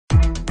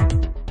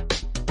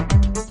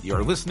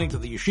You're listening to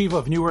the Yeshiva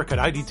of Newark at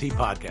IDT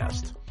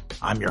podcast.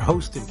 I'm your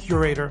host and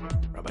curator,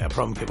 Rabbi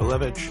Abram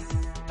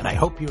Kivelevich, and I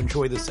hope you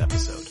enjoy this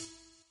episode.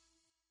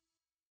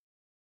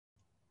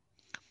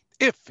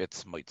 If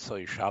it's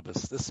Motzei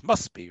Shabbos, this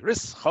must be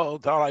Rischo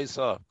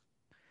Daraisa.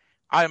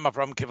 I'm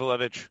Avram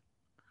Kivelevich,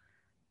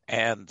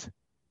 and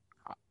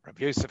Rav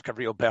Yosef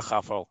Gabriel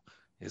Bechafel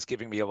is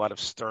giving me a lot of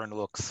stern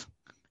looks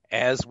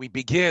as we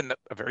begin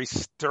a very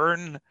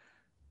stern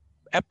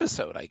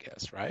episode, I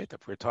guess, right?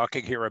 If we're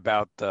talking here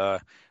about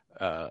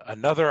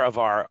another of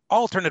our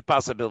alternate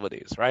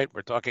possibilities, right?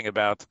 We're talking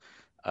about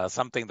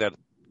something that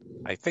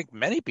I think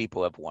many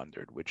people have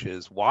wondered, which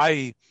is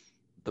why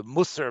the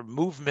Mussar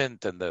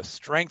movement and the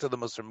strength of the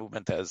Mussar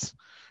movement has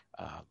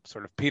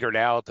sort of petered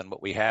out, and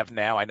what we have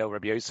now, I know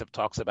Rabbi Yosef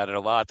talks about it a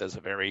lot as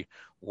a very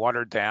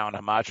watered down,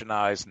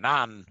 homogenized,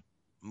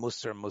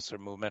 non-Mussar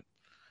movement.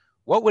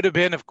 What would have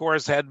been, of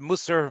course, had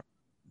Mussar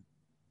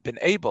been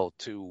able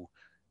to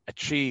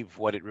achieve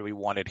what it really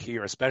wanted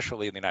here,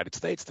 especially in the United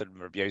States, that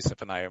Rabbi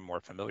Yosef and I are more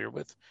familiar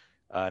with.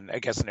 And I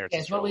guess in Eretz Yisrael.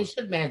 Yes, but we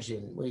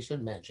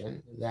should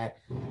mention that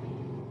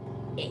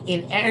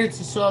in Eretz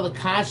Yisrael, the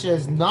kasha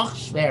is noch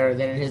schwerer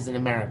than it is in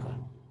America.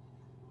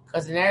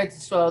 Because in Eretz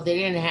Yisrael, they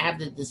didn't have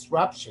the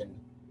disruption,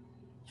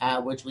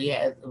 which we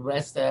had. The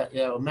rest of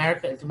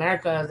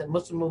America, the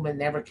Muslim movement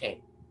never came.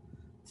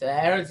 So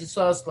Eretz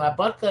Yisrael,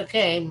 Slabotka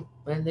came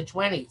in the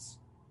 1920s,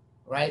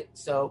 right?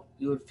 So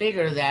you would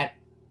figure that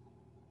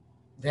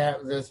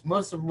this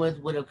Muslim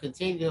movement would have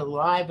continued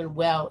alive and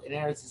well in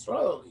Eretz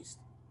Yisrael at least,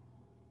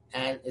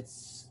 and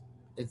it's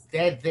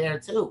dead there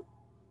too.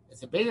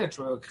 It's a bigger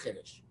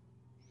chiddush.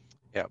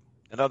 Yeah.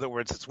 In other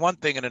words, it's one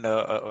thing in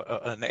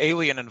an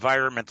alien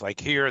environment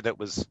like here that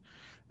was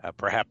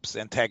perhaps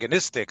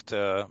antagonistic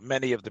to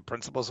many of the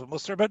principles of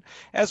Mussar. But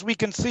as we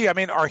can see, I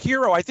mean, our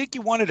hero, I think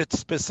you wanted to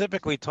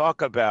specifically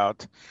talk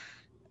about,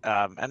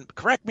 and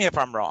correct me if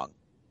I'm wrong,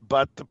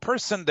 but the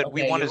person that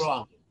we want to...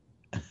 wrong.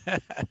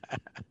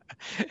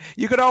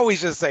 You could always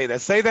just say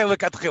that. Say that,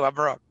 look at the I'm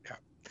wrong.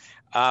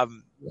 Yeah.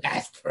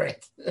 Ask for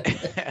it.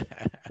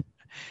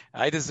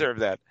 I deserve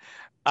that.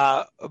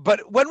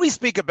 But when we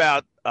speak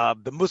about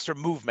the Mussar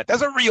movement,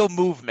 as a real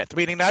movement,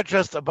 meaning not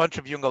just a bunch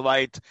of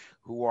Jungelite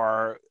who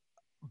are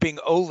being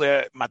ole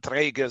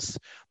matregas,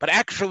 but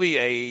actually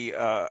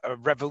a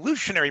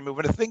revolutionary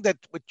movement, a thing that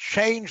would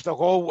change the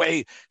whole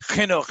way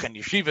chinuch and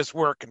yeshivas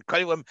work and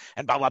kolim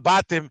and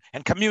balabatim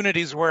and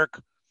communities work.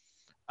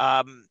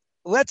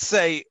 Let's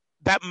say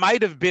that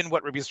might have been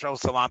what Rabbi Yisrael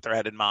Salanter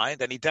had in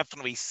mind, and he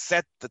definitely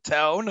set the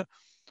tone.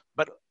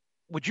 But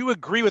would you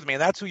agree with me,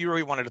 and that's who you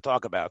really wanted to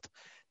talk about,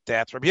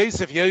 that Rabbi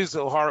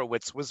Yozel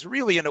Horowitz was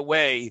really, in a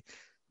way,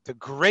 the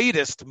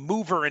greatest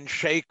mover and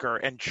shaker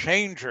and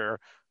changer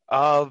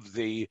of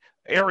the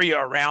area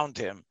around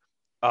him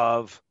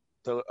of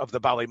the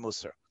Baalei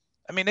Mussar.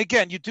 I mean,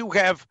 again,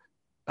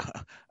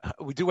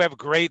 we do have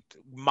great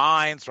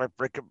minds, right?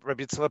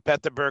 Rabbi Yitzhak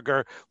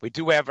Petterberger. We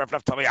do have Rav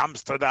Naftali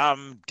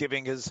Amsterdam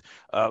giving his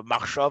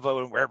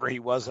machshava and wherever he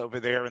was over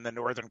there in the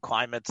northern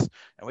climates,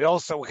 and we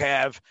also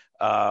have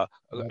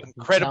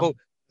incredible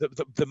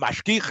the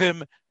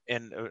mashgichim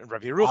in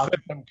Rav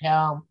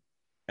Yerucham.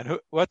 And who?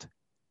 What?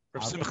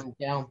 Rav Simcha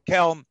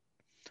Kelm.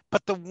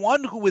 But the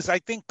one who is, I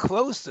think,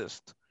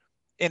 closest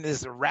in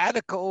his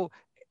radical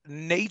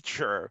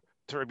nature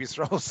to Rabbi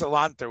Yisrael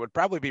Salanter would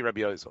probably be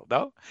Rabbi Yozel,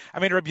 no? I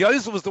mean, Rabbi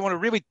Yozel was the one who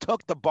really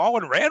took the ball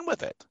and ran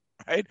with it,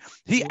 right?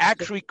 He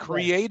actually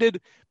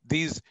created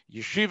these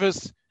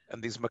yeshivas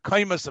and these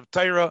mekaymas of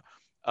Torah.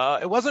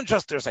 It wasn't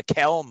just there's a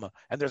kelm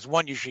and there's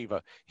one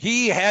yeshiva.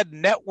 He had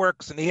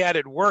networks and he had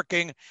it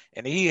working,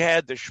 and he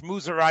had the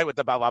shmuzerai with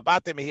the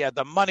balabatim. He had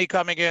the money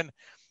coming in.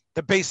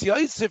 The Beis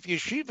Yosef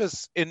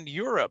yeshivas in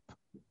Europe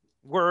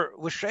were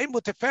l'shem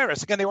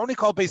l'teferes. Again, they were only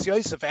called Beis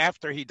Yosef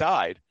after he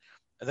died.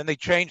 And then they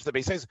changed the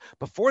Beis Yosef.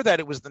 Before that,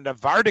 it was the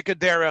Novardik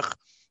derech,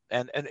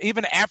 and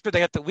even after they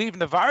had to leave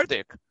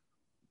Novardik.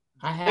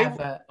 I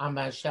have on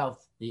my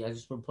shelf, I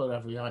just put it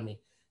up behind me,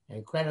 an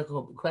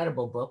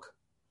incredible book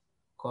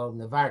called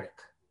Novardik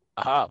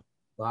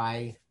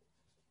by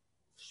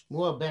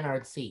Shmuel Ben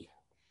Artzi.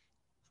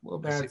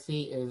 Shmuel Ben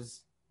Artzi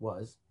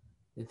was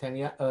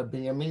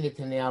Benjamin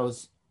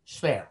Netanyahu's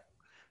shver.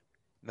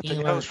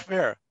 Netanyahu's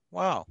shver.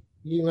 Wow.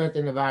 He learned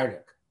in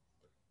Novardik.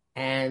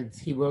 And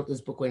he wrote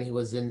this book when he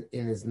was in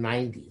his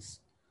 90s,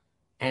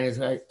 and it's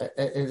an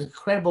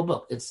incredible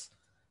book. It's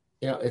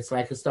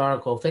like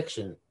historical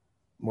fiction,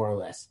 more or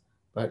less.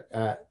 But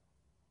the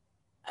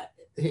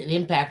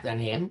impact on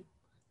him,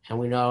 and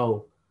we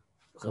know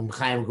from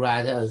Chaim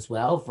Grada as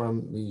well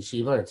from the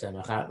yeshiva. It's on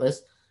a hot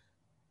list.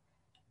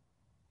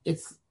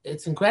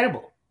 It's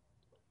incredible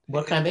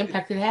what kind of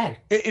impact it had.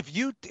 If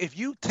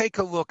you take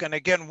a look, and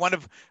again,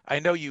 I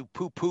know you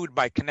poo-pooed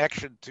my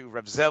connection to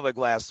Rav Zelig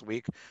last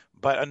week,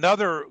 but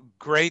another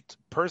great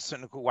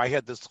person who I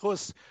had the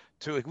chus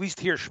to at least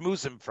hear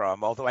shmuzim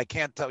from, although I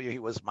can't tell you he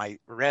was my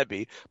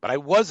Rebbe, but I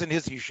was in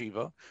his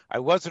yeshiva. I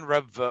was in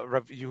Rav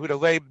Yehuda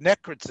Leib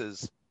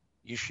Nekritz's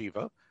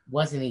yeshiva.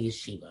 Wasn't a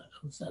yeshiva.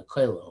 It was a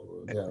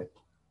kollel.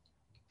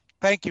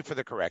 Thank you for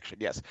the correction.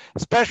 Yes,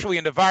 especially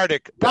in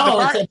Novardik. No,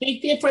 it's a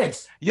big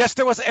difference. Yes,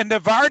 there was, and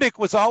Novardik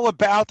was all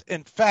about,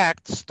 in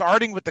fact,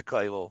 starting with the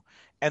kollel,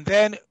 and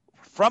then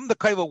from the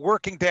kollel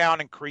working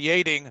down and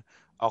creating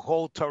a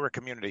whole Torah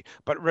community.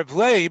 But Rav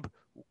Leib,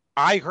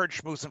 I heard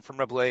shmuzim from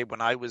Rav Leib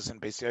when I was in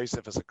Beis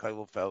Yosef as a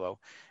kollel fellow,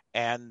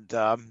 and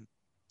Rav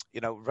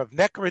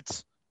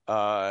Nekritz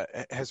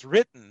has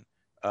written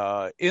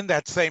in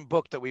that same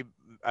book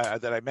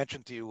that I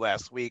mentioned to you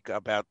last week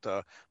about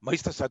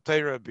Meister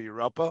Satira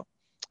B'Europa.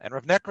 And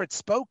Rav Nekritz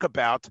spoke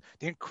about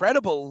the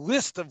incredible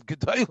list of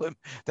Gedolim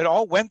that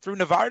all went through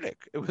Novardik.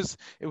 It was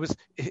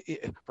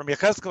from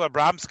Yechezkel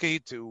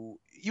Abramsky to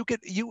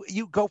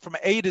you go from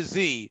A to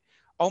Z.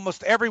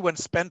 Almost everyone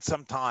spent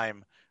some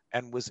time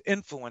and was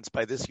influenced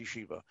by this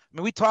yeshiva. I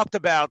mean, we talked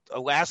about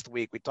last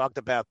week. We talked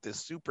about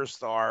this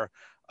superstar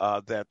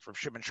that Rav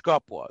Shimon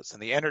Shkop was,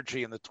 and the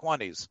energy in the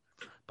 20s.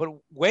 But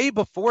way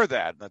before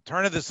that, in the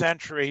turn of the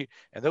century,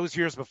 and those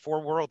years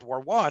before World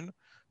War I,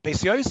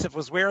 Beis Yosef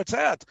was where it's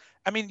at.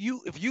 I mean,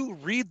 if you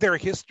read their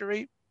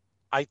history,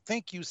 I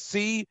think you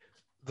see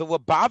the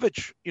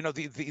Lubavitch,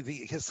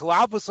 the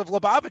Hislavus of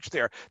Lubavitch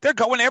there. They're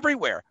going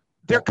everywhere.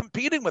 They're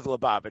competing with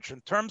Lubavitch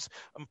in terms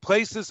of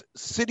places,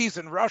 cities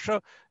in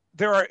Russia.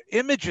 There are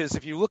images,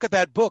 if you look at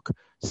that book,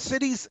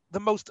 cities, the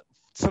most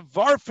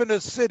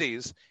Savarfina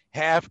cities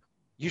have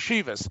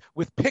yeshivas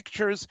with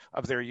pictures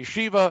of their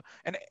yeshiva,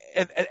 and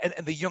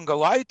the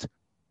Jungelite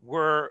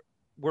were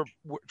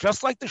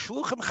just like the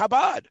Shluchim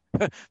Chabad.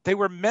 They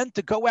were meant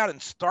to go out and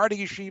start a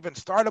yeshiva and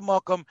start a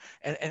makom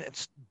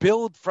and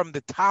build from the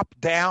top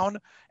down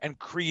and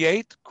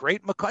create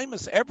great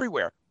makaimas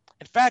everywhere.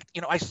 In fact,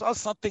 I saw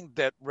something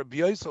that Rav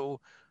Yozel.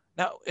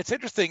 Now it's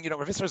interesting.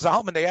 Rav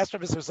Yisrael Zalman. They asked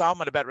Rav Yisrael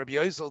Zalman about Rav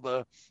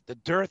Yozel, the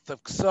dearth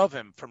of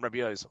ksavim from Rav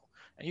Yozel.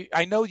 And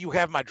I know you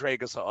have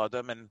Madregas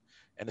Ha'adam, and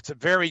it's a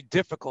very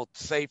difficult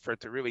sefer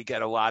to really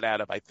get a lot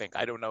out of, I think.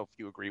 I don't know if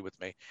you agree with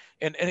me.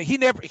 And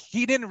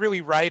he didn't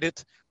really write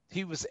it.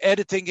 He was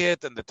editing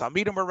it, and the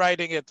Talmidim were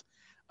writing it.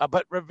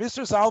 But Rav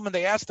Yisrael Zalman,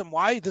 they asked him,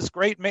 why this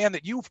great man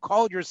that you've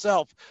called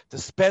yourself to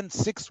spend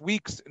 6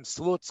 weeks in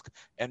Slutsk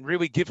and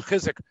really give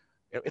chizuk,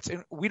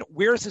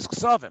 where's his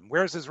ksavim?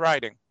 Where's his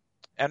writing?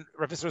 And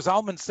Rav Yisrael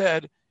Zalman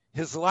said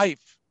his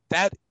life,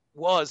 that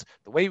was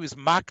the way he was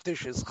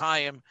makdish his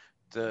chaim,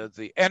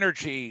 the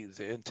energy,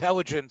 the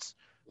intelligence,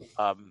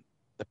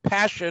 the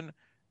passion,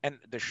 and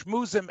the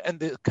shmuzim and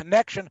the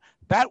connection.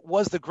 That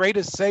was the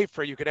greatest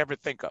sefer you could ever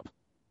think of.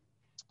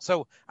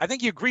 So I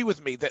think you agree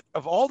with me that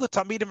of all the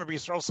Talmidim of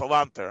Yisrael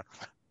Salanter,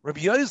 Rav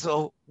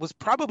Yozel was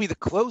probably the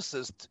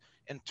closest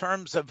in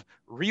terms of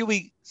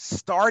really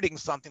starting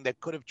something that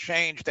could have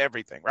changed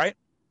everything, right?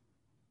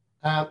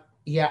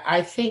 Yeah,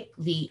 I think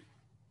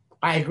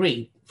I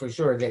agree for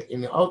sure that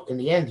in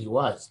the end he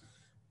was,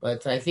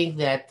 but I think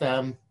that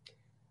the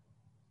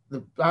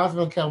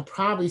Baltimore Kelm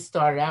probably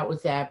started out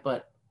with that,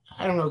 but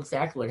I don't know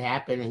exactly what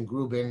happened in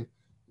Grubin.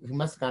 He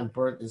must have gotten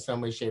burnt in some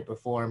way, shape, or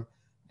form,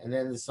 and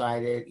then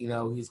decided,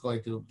 he's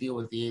going to deal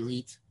with the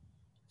elite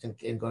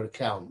and go to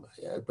Kelm,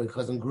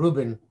 because in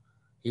Grubin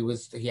he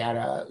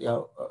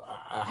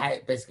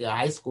had basically a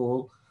high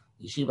school,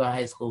 yeshiva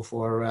high school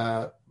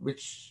for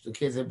the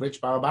kids at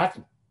rich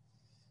Balabatim.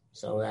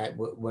 So I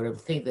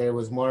would think that it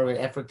was more of an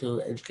effort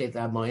to educate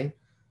that mind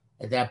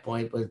at that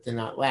point, but it did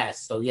not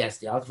last. So yes,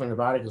 the Alter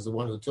Novardik is the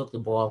one who took the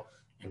ball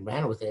and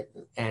ran with it.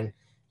 And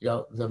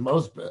the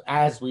most,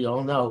 as we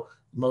all know,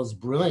 most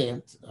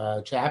brilliant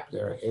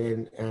chapter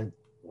and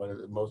one of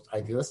the most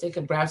idealistic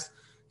and perhaps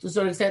to a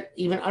certain extent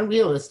even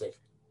unrealistic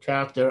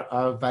chapter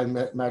of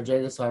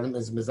Madregas Ha'adam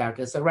is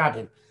Mizakis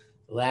HaRabim,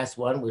 the last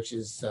one, which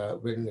is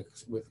written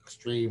with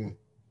extreme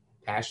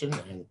passion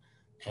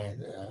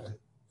and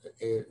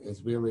it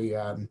is really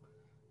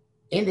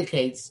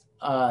indicates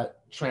a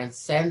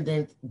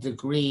transcendent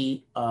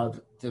degree of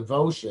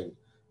devotion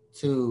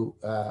to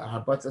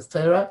Habatzas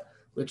Torah,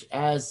 which,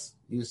 as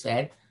you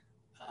said,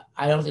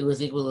 I don't think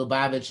was equal to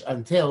Lubavitch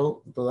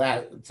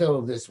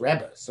until this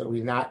Rebbe. So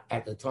we're not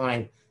at the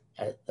time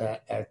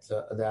that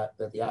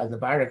the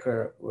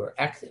Novardik were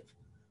active.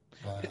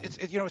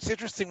 It's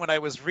interesting when I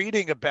was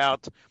reading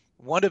about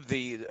one of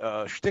the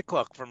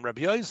shtiklach from Rav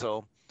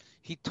Yozel,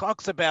 he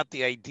talks about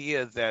the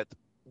idea that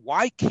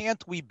why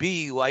can't we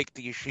be like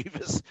the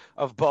yeshivas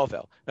of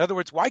Bovel? In other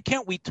words, why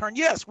can't we turn?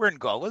 Yes, we're in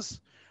Golas,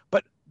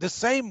 but the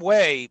same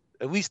way,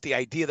 at least the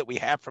idea that we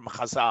have from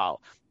Chazal,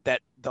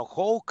 that the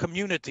whole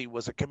community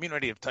was a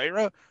community of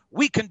Torah,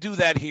 we can do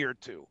that here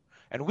too.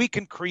 And we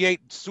can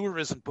create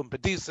suras and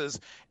pumpadisas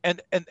and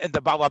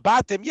the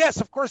balabatim.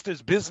 Yes, of course,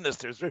 there's business,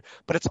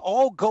 but it's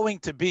all going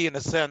to be, in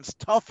a sense,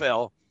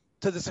 tafel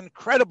to this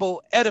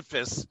incredible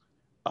edifice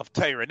of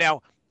Torah.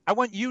 Now, I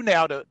want you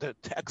now to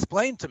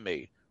explain to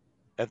me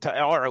and to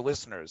our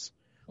listeners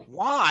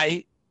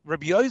why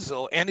Rabbi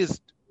Yozel and his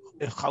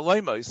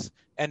chalaimos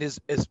and his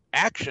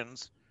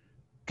actions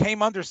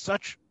came under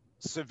such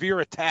severe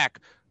attack,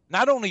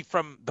 not only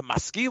from the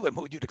maskilim,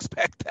 who you'd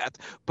expect that,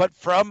 but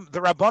from the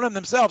Rabbanim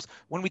themselves.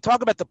 When we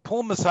talk about the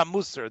Pulmus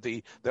HaMussar,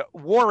 the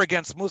war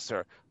against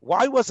Mussar,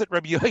 why was it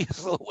Rabbi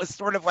Yozel was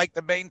sort of like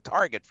the main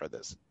target for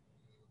this?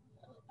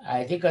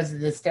 I think because of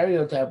the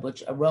stereotype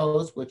which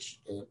arose, which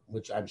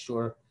I'm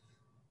sure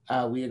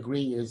we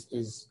agree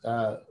is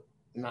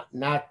not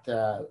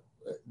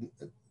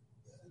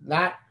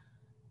not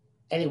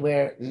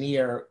anywhere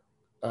near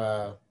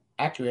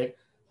accurate.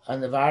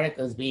 Novardik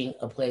as being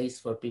a place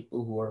for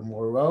people who are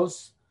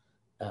morose,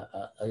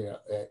 you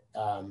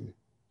know,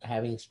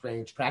 having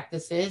strange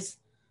practices.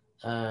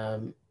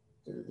 Um,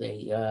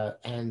 they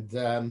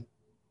and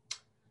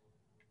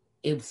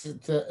it's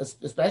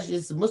especially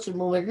the Muslim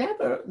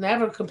movement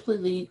never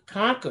completely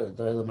conquered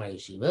the Ulama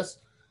yeshivas.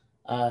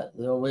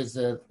 There was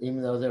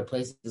even though there are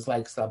places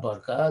like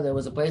Slabodka, there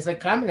was a place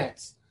like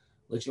Kamenetz,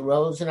 which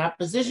arose in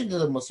opposition to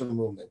the Muslim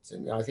movements,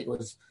 and I think it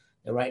was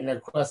right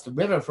across the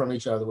river from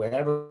each other,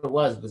 wherever it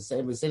was, the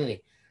same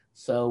vicinity.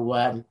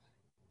 So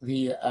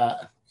the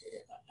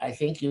I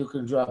think you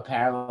can draw a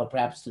parallel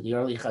perhaps to the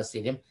early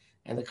Hasidim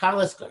and the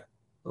Kalisker,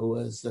 who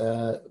was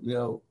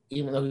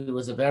even though he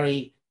was a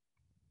very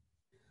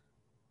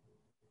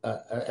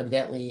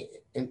evidently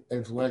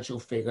influential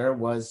figure,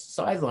 was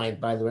sidelined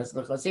by the rest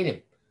of the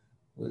Hasidim.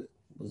 Would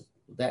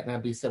that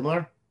not be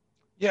similar?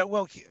 Yeah,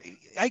 well,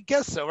 I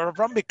guess so. Rav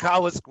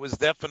Mikalisk was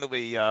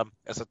definitely,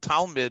 as a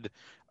Talmud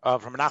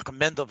from Menachem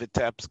Mendel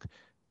Vitebsk,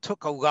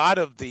 took a lot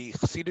of the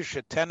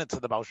Chassidish tenets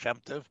of the Baal Shem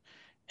Tov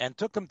and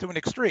took them to an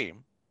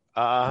extreme.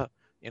 But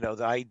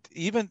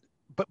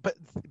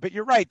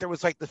you're right. There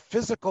was like the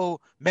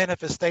physical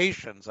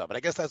manifestations of it. I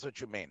guess that's what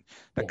you mean.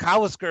 The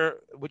Kalisker,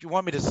 what you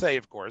want me to say,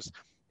 of course,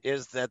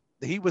 is that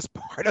he was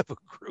part of a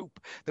group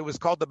that was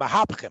called the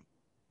Mahapchim,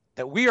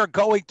 that we are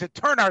going to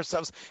turn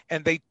ourselves.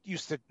 And they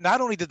used to,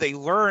 not only did they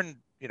learn,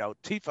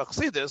 Tifa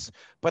Chassidus,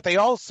 but they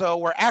also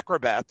were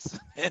acrobats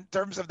in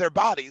terms of their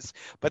bodies.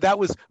 But it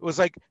was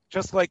like,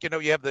 just like,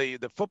 you have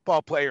the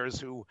football players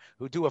who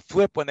do a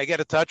flip when they get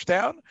a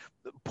touchdown.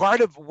 Part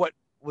of what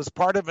was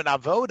part of an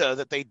avoda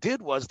that they did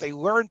was they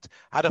learned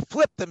how to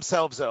flip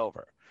themselves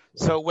over.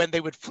 So when they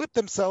would flip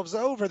themselves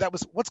over, that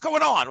was what's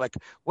going on. Like,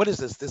 what is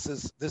this?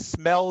 This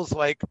smells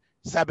like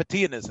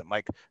Sabbateanism,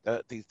 like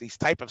these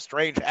type of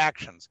strange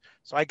actions.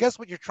 So I guess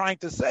what you're trying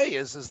to say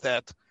is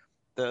that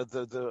the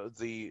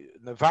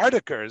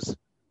Novardikers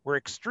were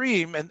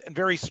extreme and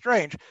very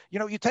strange.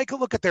 You take a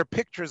look at their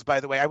pictures, by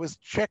the way. I was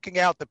checking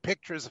out the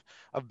pictures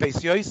of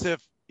Beis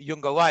Yosef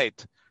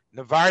Yungalite,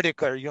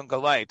 Novardiker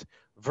Yungalite,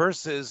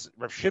 versus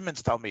Rav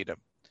Shimon's Talmidim.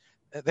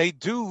 They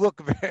do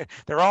look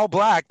they're all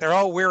black. They're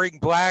all wearing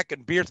black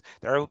and beards.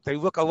 They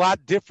look a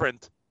lot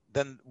different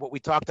than what we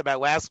talked about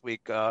last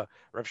week, Rav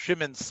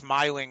Shimon's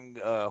smiling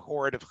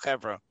horde of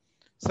Chevra.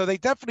 So they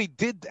definitely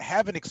did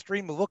have an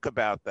extreme look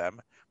about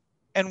them.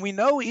 And we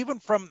know even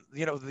from,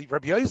 the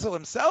Rav Yozel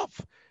himself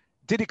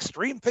did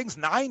extreme things.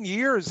 9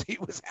 years he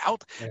was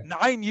out. Yeah.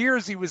 9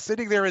 years he was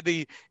sitting there in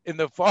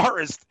the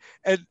forest.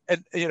 And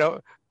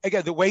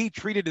again, the way he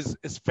treated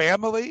his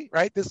family,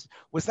 right?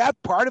 Was that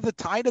part of the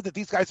taina that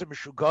these guys are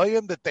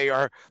meshugayim, that they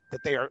are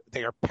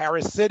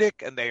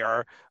parasitic and they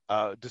are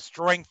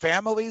destroying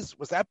families?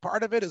 Was that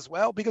part of it as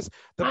well? Because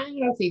I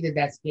don't think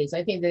that's the case.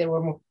 I think that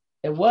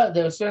there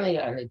was certainly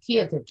an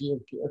idea to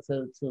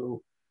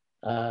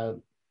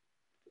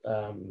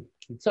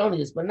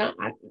Kitzonius, but not.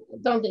 I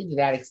don't think to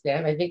that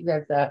extent. I think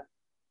that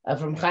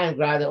from Chaim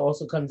Grad it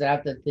also comes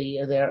out that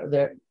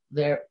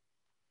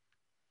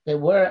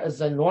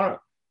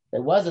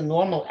there was a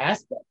normal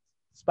aspect,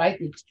 despite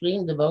the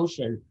extreme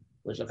devotion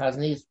which the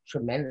Chazanish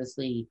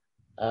tremendously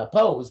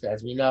opposed,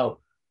 as we know,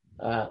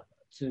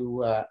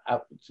 to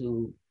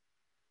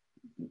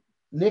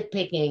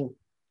nitpicking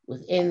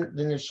within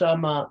the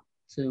neshama,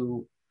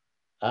 to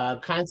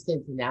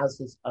constant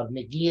analysis of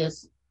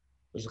Negias,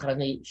 which the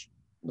Chazanish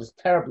was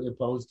terribly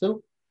opposed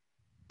to.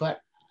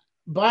 But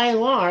by and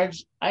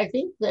large, I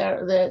think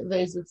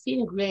they succeed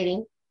in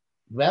creating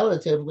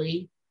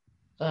relatively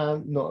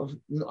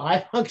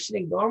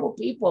high-functioning, normal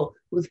people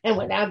who then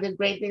went out and did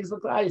great things for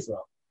Klal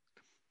Yisrael.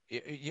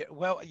 Yeah,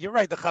 well, you're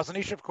right. The Chazon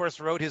Ish, of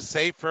course, wrote his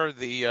sefer,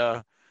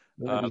 the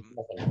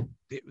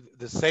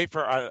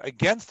sefer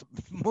against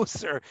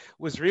Mussar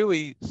was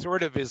really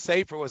sort of his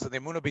sefer was the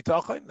Emunah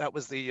B'Tochen. That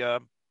was the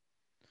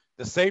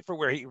sefer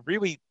where he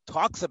really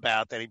talks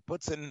about that. He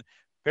puts in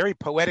very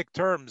poetic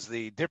terms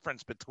the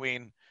difference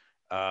between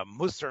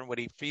Mussar and what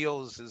he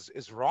feels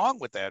is wrong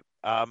with that.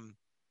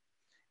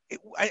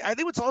 I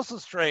think what's also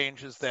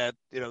strange is that,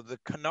 the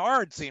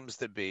canard seems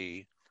to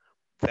be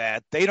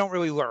that they don't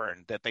really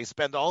learn, that they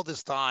spend all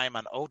this time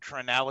on ultra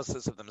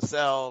analysis of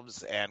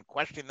themselves and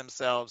questioning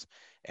themselves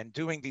and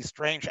doing these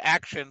strange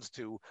actions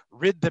to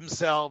rid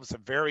themselves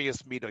of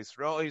various midos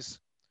rois.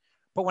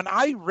 But when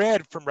I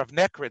read from Rav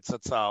Nekritz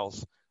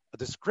Zatzal's a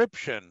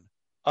description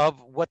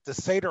of what the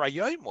Seder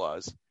Hayom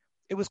was,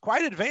 it was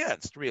quite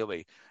advanced,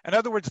 really. In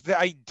other words, the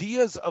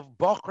ideas of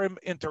Bochrim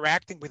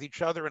interacting with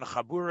each other in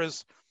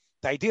Chaburas,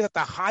 the idea that the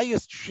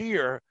highest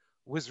shear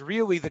was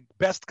really the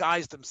best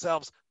guys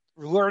themselves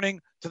learning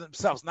to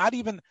themselves, not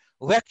even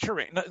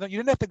lecturing. No, you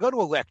didn't have to go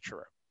to a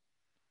lecturer.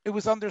 It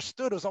was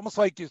understood. It was almost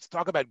like you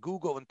talk about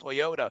Google and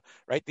Toyota,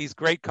 right? These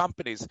great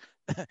companies.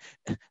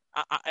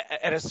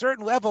 At a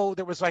certain level,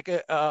 there was like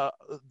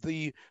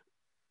the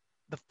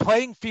the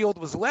playing field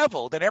was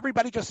leveled and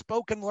everybody just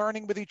spoke and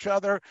learning with each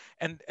other.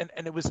 And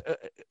it was,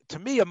 to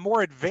me, a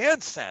more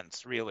advanced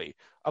sense, really,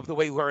 of the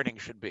way learning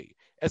should be,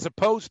 as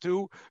opposed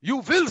to you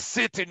will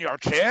sit in your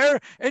chair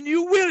and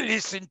you will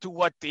listen to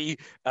what the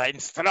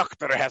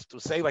instructor has to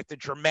say, like the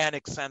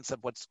Germanic sense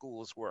of what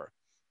schools were.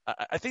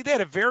 I think they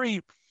had a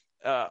very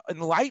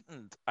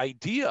enlightened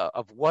idea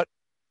of what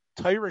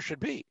Torah should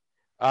be.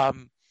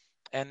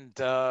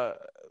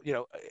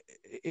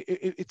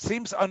 It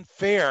seems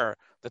unfair,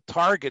 the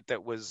target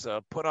that was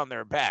put on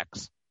their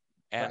backs.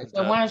 And right.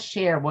 So I want to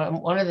share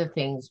one of the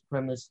things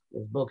from this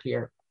book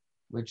here,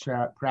 which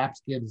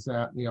perhaps gives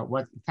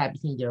what type of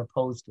thing they're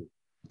opposed to.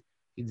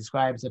 He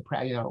describes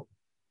B'tzidosha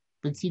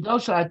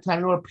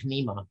tanur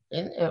pnima,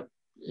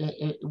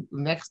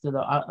 next to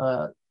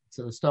the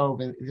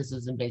stove, and this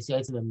is in Beis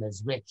Yosef in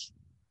Mezrich,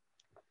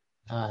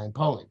 in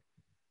Poland.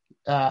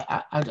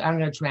 I'm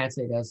going to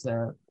translate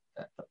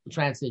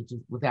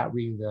without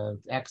reading the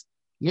text.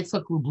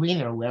 Yitzhak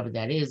Lubliner, whoever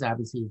that is,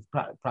 obviously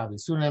probably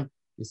Sunim,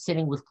 is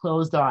sitting with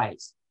closed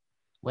eyes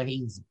when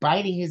he's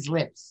biting his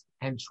lips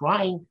and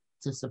trying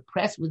to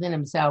suppress within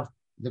himself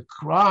the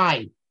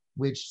cry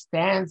which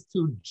stands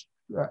to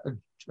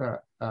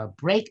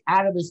break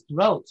out of his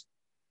throat.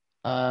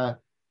 At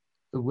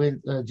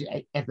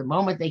the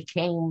moment they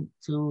came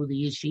to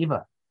the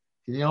yeshiva,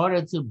 in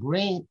order to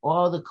bring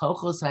all the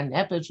kochos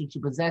hanefesh which he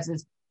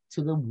possesses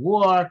to the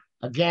war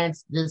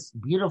against this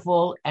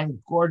beautiful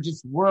and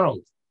gorgeous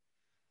world,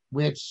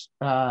 which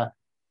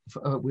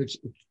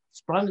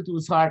sprung into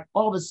his heart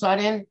all of a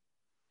sudden,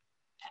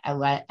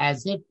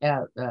 as if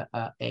I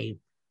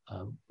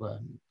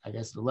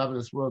guess the love of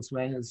this world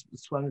sprung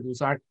into his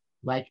heart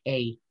like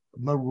a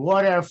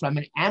marauder from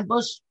an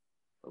ambush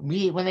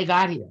when they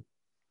got here,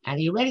 and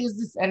he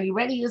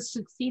already has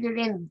succeeded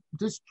in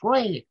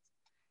destroying it.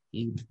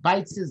 He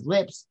bites his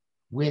lips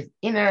with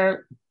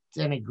inner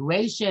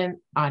denigration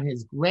on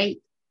his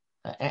great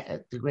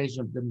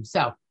degradation of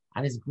himself,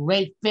 on his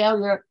great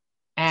failure,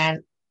 and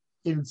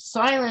in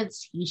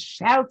silence he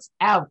shouts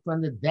out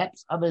from the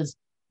depths of his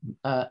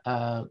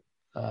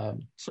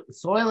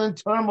soil and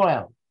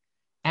turmoil,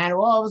 and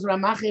all of his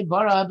Ramachi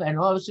Barab and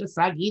all of his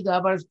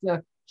Sagida are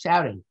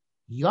shouting,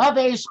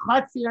 Yavesh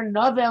Chatzir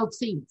Novel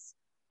Tzitz,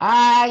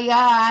 ay,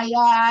 ay,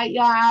 ay,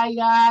 ay,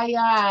 ay,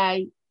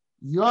 ay,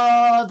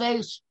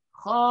 Yavesh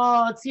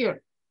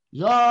Chatzir,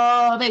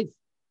 Yavesh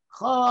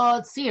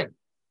Chatzir,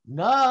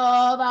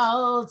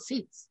 Novel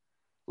Tzitz,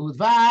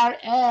 Udvar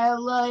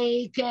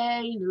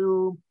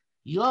Elokeinu,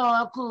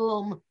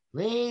 Yokum,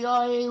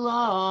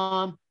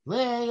 Leolam,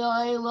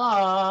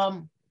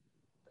 Leolam.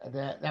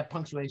 That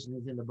punctuation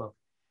is in the book.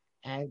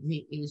 And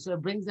he sort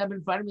of brings up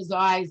in front of his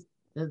eyes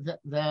the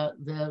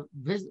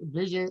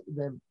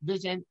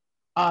vision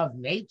of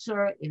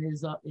nature in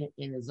his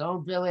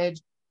own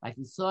village, like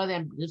he saw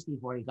them just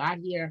before he got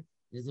here.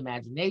 His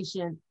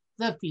imagination,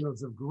 the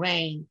fields of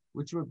grain,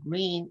 which were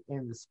green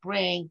in the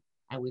spring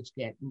and which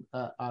get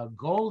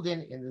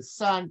golden in the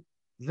sun,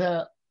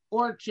 the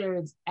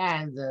orchards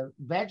and the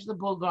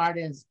vegetable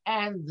gardens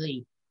and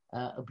the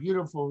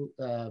beautiful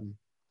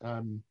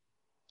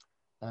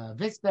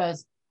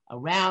vistas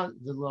around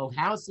the low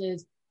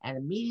houses, and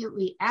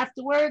immediately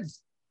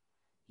afterwards,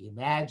 he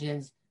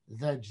imagines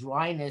the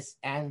dryness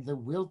and the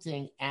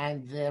wilting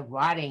and the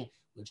rotting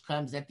which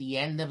comes at the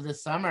end of the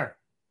summer.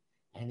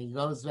 And he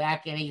goes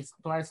back and he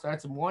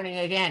starts mourning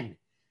again,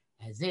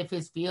 as if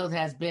his field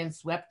has been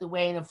swept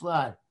away in a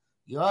flood.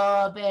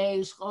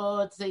 Yovesh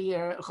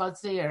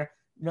chotzir,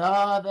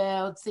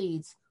 novel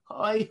tzitz,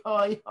 hoi,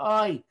 hoi,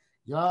 hoi.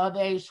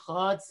 Yovesh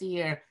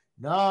chotzir,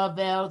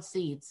 novel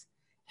tzitz.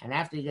 And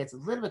after he gets a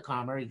little bit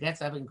calmer, he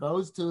gets up and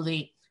goes to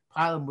the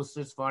pile of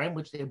Mussar's for him,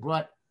 which they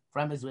brought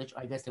from his rich.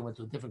 I guess they went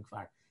to a different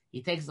far.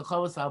 He takes the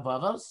Chovos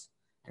HaLevavos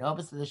and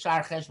opens to the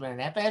Shar Cheshbon and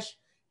Nefesh,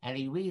 and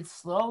he reads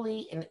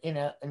slowly in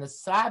a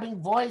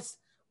sobbing voice,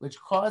 which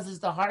causes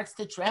the hearts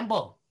to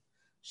tremble.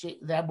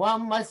 That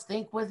one must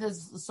think with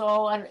his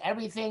soul on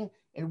everything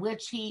in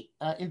which he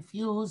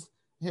infused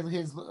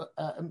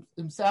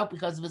himself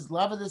because of his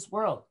love of this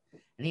world.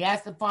 And he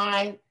has to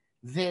find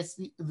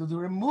to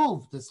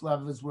remove this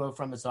love of his world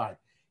from his heart,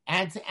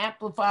 and to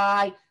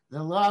amplify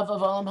the love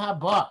of Olam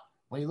Haba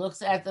when he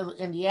looks at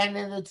in the end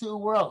of the two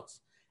worlds.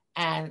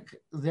 And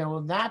there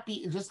will not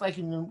be, just like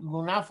you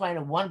will not find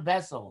in one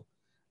vessel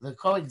the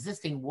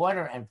coexisting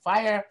water and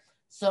fire,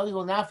 so you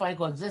will not find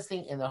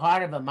coexisting in the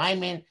heart of a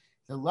Maimin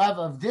the love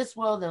of this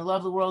world and the love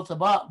of the world to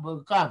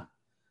come.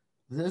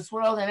 This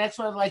world and next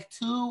world like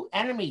two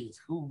enemies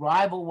who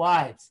rival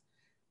wives.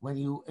 When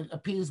you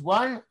appease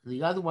one,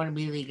 the other one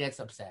immediately gets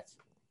upset.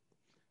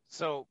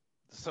 So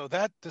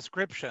that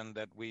description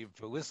that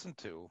we've listened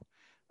to,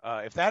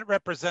 if that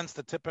represents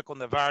the typical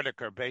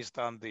Novardik based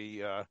on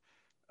the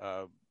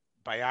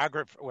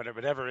biography,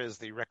 whatever it is,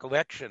 the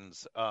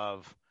recollections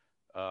of,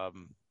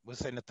 we'll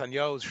say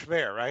Netanyahu's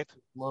Shver, right?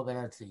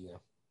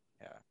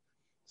 Yeah.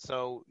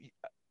 So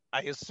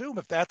I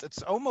assume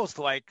it's almost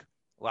like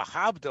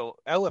Lahabdol,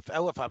 Elif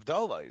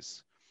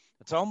Havdolas.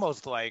 It's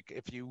almost like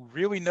if you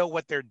really know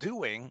what they're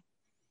doing,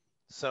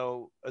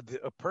 So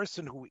a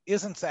person who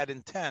isn't that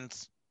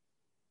intense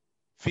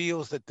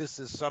feels that this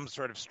is some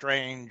sort of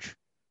strange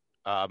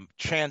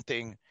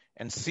chanting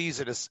and sees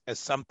it as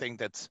something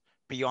that's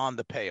beyond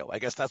the pale. I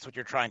guess that's what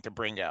you're trying to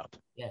bring out.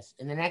 Yes.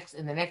 In the next,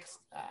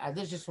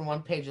 this is just from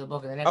one page of the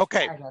book. In the next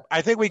Okay. paragraph,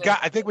 I think we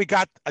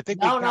got.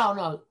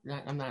 no.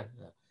 I'm not.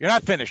 You're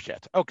not finished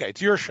yet. Okay,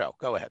 it's your show.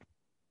 Go ahead.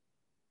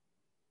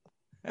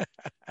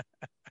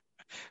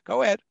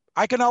 Go ahead.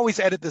 I can always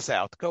edit this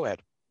out. Go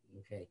ahead.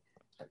 Okay.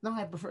 No,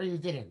 I prefer you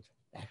didn't,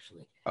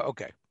 actually.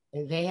 Okay.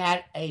 They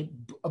had a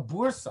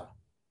bursa.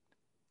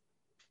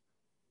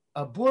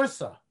 A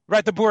bursa.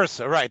 Right, the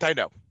Bursa. Right, I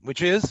know.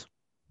 Which is?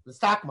 The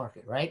stock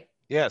market, right?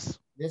 Yes.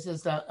 This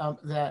is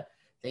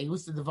they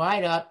used to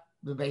divide up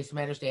the base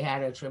matters. They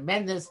had a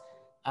tremendous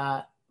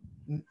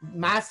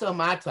masa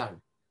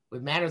matan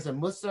with matters of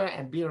Mussar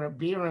and beer and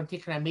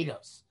tikra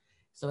midos.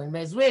 So in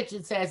Mezrich,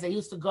 it says they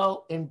used to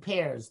go in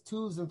pairs,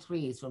 2s and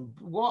 3s, from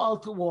wall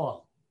to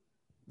wall,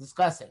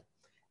 discussing.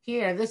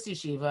 Here in this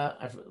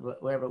yeshiva,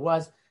 wherever it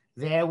was,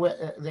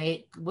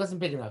 they wasn't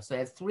big enough. So they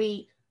had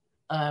 3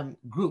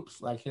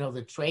 groups, like,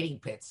 the trading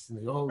pits. And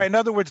the old... In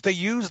other words, they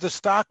use the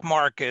stock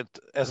market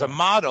as a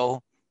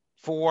model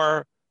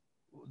for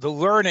the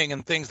learning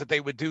and things that they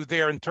would do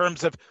there in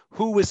terms of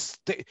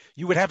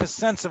you would have a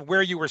sense of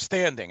where you were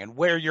standing and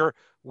where you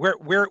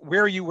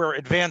were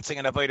advancing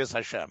in Avodas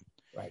Hashem.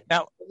 Right.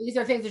 Now, these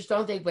are things that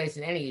don't take place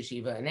in any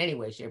yeshiva in any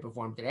way, shape, or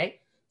form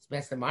today. It's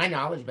best of my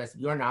knowledge, best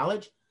of your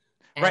knowledge.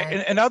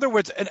 Right. In other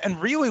words,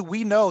 and really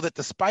we know that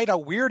despite how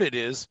weird it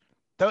is,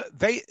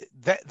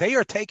 they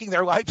are taking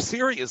their life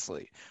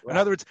seriously. Right. In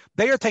other words,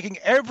 they are taking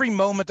every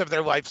moment of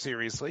their life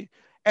seriously,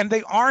 and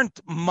they aren't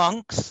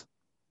monks.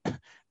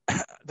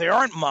 They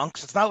aren't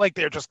monks. It's not like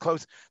they're just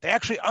close. They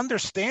actually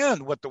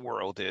understand what the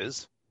world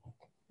is,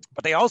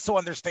 but they also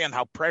understand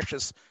how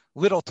precious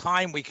little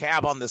time we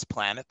have on this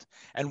planet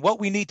and what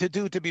we need to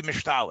do to be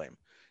mishtalim.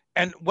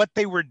 And what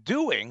they were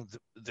doing,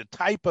 the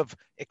type of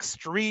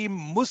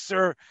extreme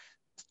Mussar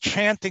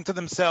chanting to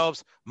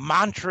themselves,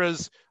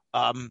 mantras,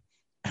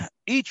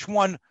 each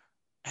one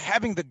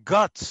having the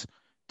guts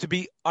to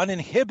be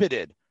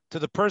uninhibited to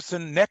the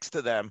person next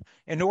to them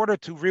in order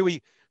to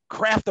really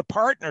craft a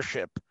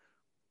partnership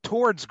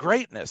towards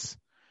greatness.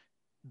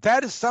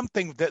 That is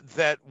something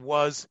that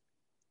was,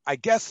 I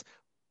guess,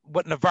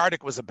 what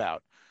Novardik was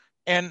about.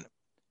 And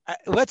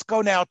let's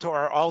go now to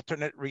our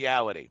alternate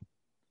reality.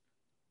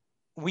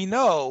 We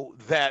know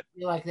that...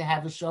 You like to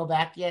have the show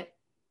back yet?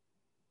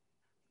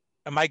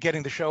 Am I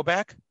getting the show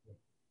back?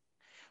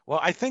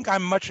 Well, I think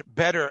I'm much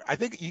better. I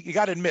think you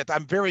got to admit,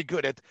 I'm very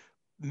good at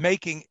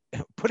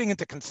putting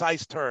into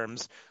concise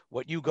terms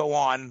what you go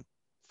on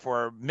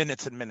for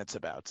minutes and minutes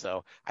about.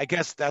 So I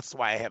guess that's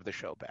why I have the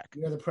show back.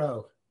 You're the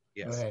pro.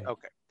 Yes.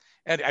 Okay.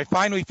 And I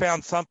finally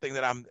found something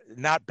that I'm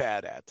not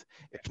bad at,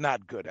 if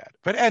not good at.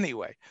 But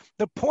anyway,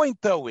 the point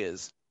though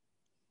is,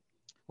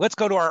 let's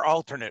go to our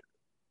alternate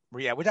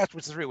reality,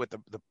 which is really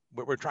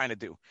what we're trying to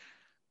do.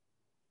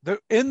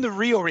 In the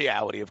real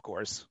reality, of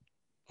course,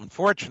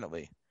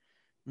 unfortunately,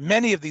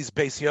 many of these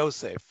Beis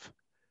Yosef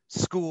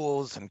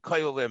schools and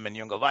koyelim and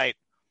Younger Light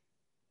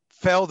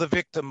fell the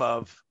victim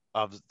of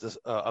the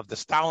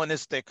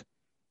Stalinistic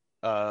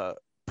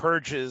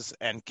purges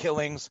and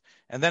killings,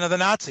 and then of the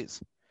Nazis.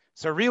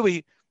 So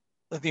really,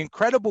 the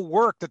incredible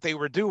work that they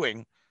were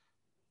doing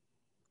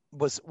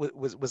was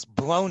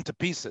blown to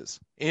pieces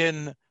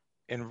in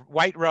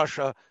White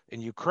Russia,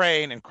 in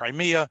Ukraine, in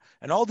Crimea,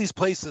 and all these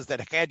places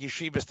that had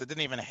yeshivas that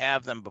didn't even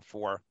have them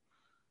before.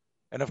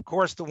 And of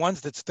course, the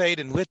ones that stayed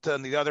in Lita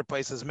and the other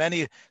places,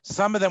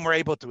 some of them were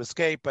able to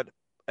escape, but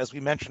as we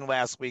mentioned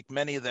last week,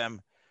 many of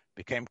them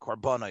became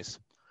korbanos.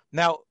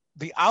 Now,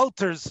 the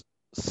Alter's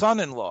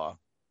son-in-law,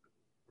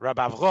 Rav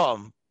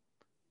Avram,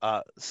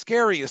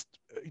 scariest.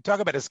 You talk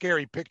about a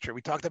scary picture.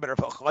 We talked about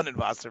Rav Chanan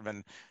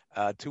Wasserman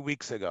 2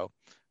 weeks ago.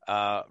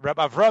 Rav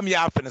Avram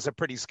Yafin is a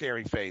pretty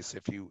scary face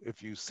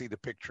if you see the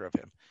picture of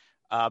him.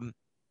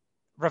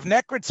 Rav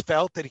Nekritz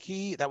felt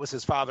that was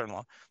his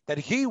father-in-law, that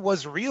he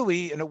was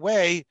really, in a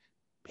way,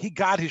 he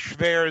got his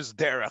shver's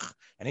derech,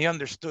 and he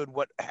understood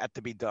what had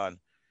to be done.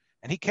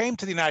 And he came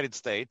to the United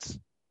States,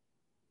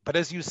 but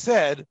as you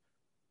said,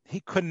 he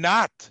could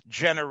not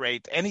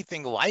generate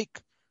anything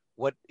like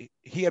what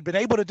he had been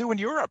able to do in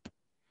Europe.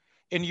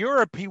 In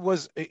Europe,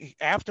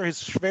 after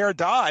his shver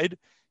died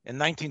in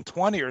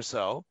 1920 or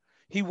so,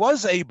 he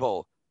was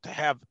able to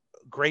have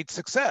great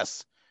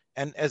success.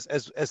 And as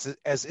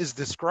is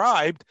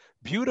described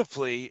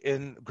beautifully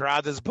in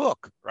Grada's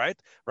book, right?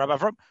 Rav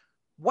Avram,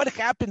 what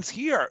happens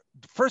here?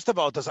 First of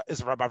all,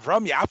 is Rav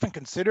Avram Yafin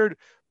considered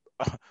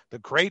the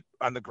great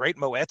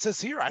Moetzes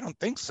here? I don't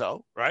think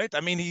so, right? I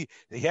mean, he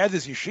had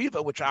his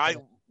yeshiva, which I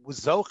was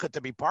zocha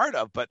to be part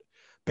of, but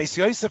Beis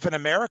Yosef in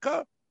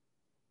America,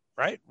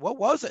 right? What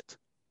was it?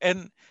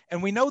 And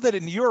we know that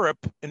in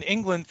Europe, in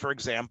England, for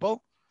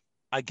example,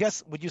 I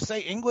guess, would you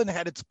say England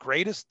had its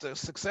greatest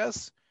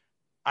success?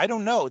 I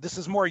don't know. This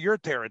is more your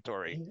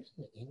territory.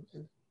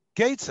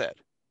 Gateshead.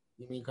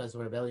 You mean because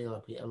rebellion,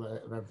 Rav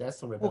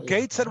Dessler Well, rebellion?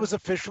 Gates said it was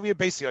officially a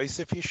Beis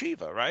Yosef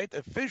yeshiva, right?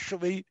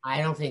 Officially.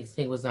 I don't think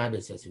it was not a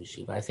Beis Yosef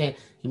yeshiva. I think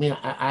you mean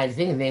I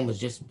think the name was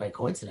just by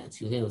coincidence.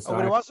 You think it was? Oh,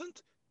 it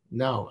wasn't?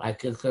 No,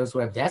 because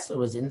Rav Dessler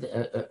was in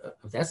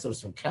Rav Dessler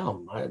was from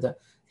Kelm. The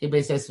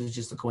Beis Yosef was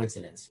just a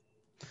coincidence.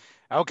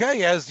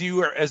 Okay, as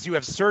you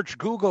have searched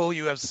Google,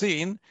 you have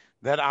seen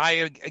that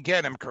I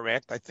again am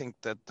correct. I think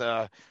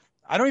that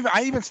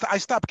I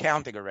stopped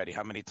counting already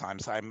how many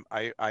times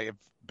I have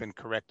been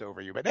correct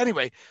over you. But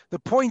anyway, the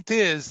point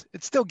is,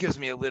 it still gives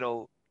me a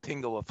little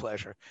tingle of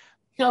pleasure.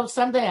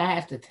 Someday I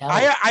have to tell.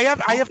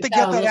 I have to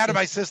get that out of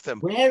my system.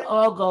 Where it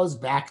all goes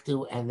back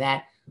to, and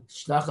that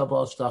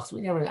shtachable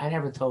shtachs. I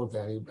never told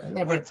them.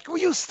 Will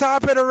you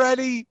stop it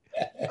already?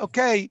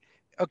 Okay.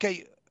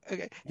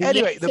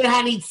 Anyway, the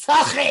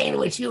Hanitzachim,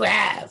 which you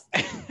have.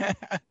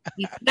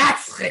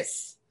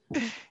 Natzchis.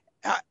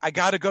 I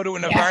got to go to a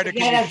Novardik.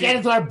 Get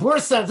into our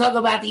bursa and talk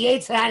about the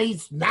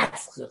Eitzani's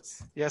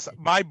Natzchis. Yes,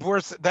 my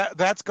bursa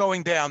that's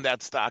going down.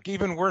 That stock,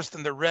 even worse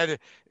than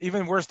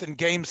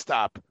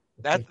GameStop.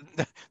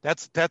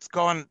 That's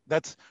gone.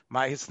 That's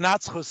my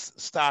Natzchis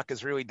stock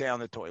is really down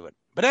the toilet.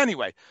 But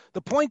anyway,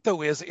 the point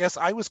though is, yes,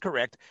 I was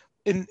correct.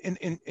 In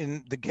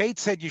the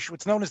Gateshead Yeshiva,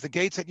 what's known as the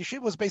Gateshead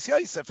Yeshiva was Beis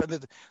Yosef,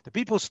 and the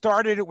people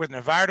started it with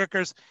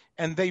Novardikers,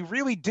 and they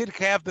really did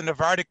have the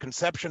Novardik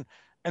conception,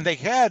 and they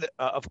had,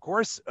 of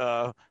course,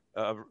 Rav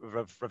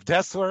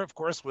Dessler, of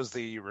course, was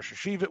the Rosh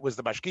Yeshiva, was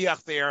the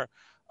Mashgiach there,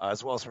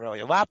 as well as Rav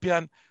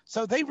Lapian.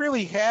 So they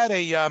really had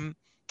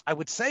I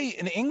would say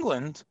in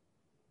England,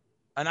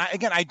 and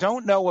I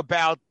don't know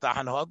about the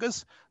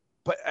Hanhogas,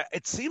 but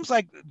it seems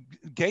like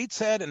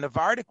Gateshead and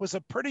Novardik was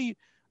a pretty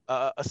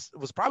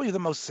was probably the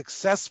most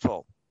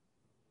successful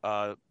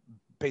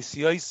Beis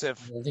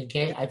Yosef.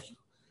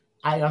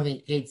 I don't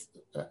think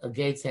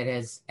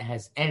Gateshead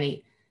has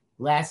any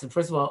lasted.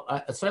 First of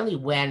all, certainly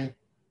when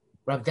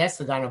Rav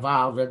Dessler got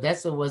involved, Rav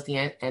Dessler was the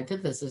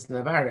antithesis of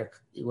Novardik.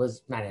 He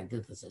was not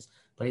antithesis,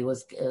 but he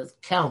was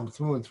Kelm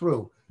through and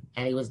through,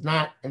 and he was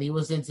not, and he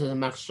was into the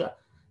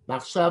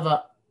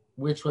Machshava,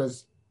 which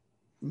was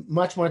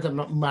much more the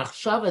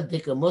Machshava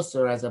Dika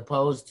Mussar as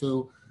opposed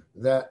to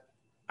the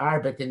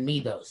Arbet and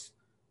Midos,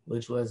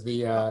 which was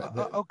the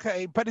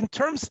okay. But in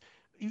terms,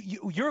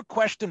 your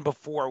question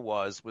before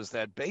was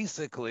that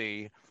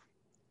basically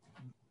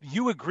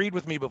you agreed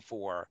with me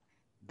before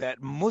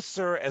that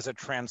Mussar as a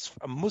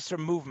Mussar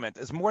movement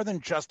is more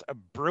than just a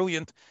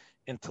brilliant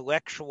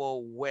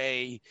intellectual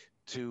way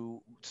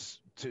to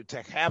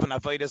have an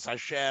Avodas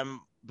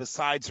Hashem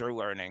besides your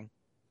learning,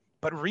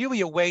 but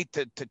really a way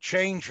to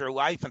change your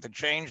life and to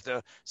change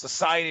the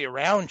society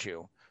around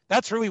you.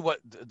 That's really what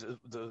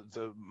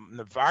the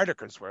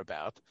Novardikers were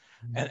about,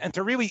 and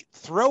to really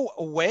throw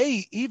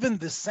away even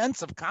the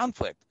sense of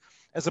conflict,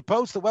 as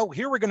opposed to, well,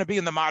 here we're going to be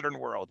in the modern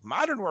world.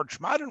 Modern world.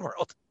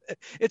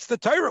 It's the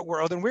Torah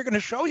world, and we're going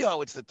to show you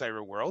how it's the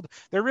Torah world.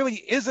 There really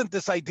isn't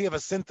this idea of a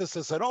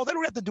synthesis at all. They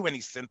don't have to do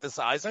any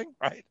synthesizing,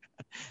 right?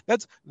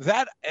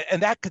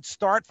 And that could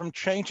start from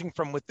changing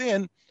from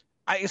within.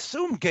 I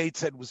assume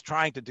Gateshead was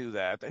trying to do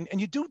that,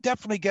 and you do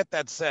definitely get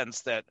that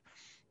sense that.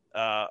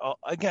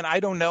 Again,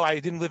 I don't know. I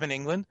didn't live in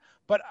England,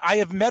 but I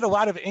have met a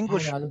lot of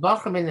English. The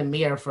Bachram in the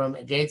mirror from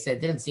Gateshead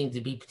didn't seem to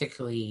be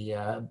particularly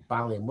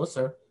Bali and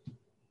Mussar.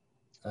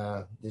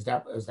 Is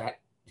that? Do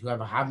you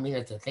have a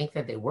Havmina to think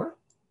that they were?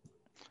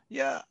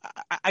 Yeah,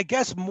 I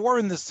guess more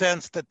in the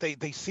sense that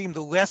they seemed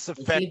less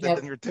effective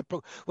than your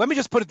typical. Let me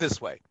just put it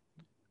this way.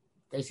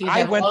 They seem to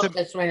have all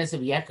the strands of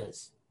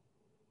Yekas.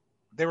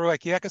 They were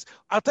like Yekas.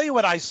 I'll tell you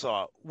what I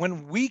saw.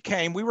 When we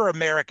came, we were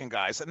American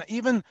guys, and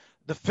even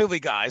the Philly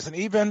guys, and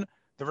even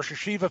the Rosh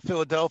Yeshiva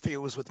Philadelphia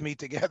was with me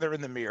together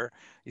in the mirror.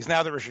 He's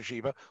now the Rosh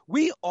Yeshiva.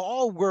 We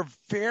all were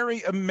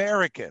very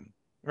American,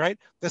 right?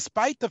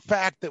 Despite the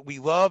fact that we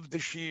loved the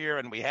Shir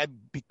and we had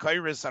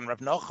Bikairis on Rav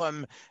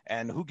Nochem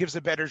and who gives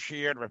a better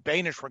Shir and Rav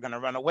Banish we're going to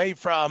run away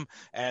from,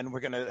 and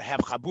we're going to have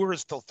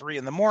Chaburas till 3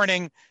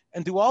 a.m.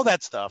 and do all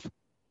that stuff.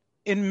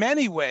 In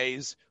many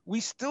ways,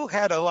 we still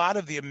had a lot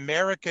of the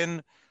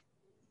American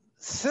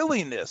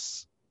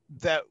silliness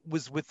that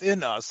was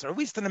within us, or at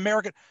least an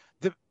American.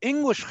 The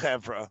English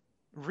chevra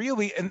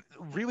really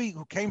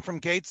who came from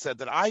Gateshead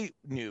that I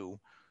knew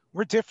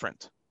were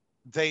different.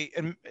 They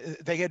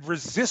had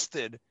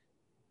resisted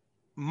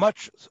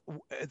much.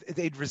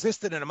 They'd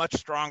resisted in a much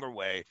stronger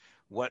way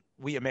what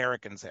we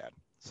Americans had.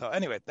 So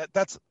anyway,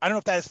 that's I don't know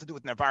if that has to do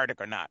with Novardik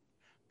or not,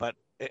 but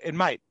it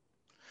might.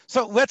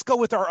 So let's go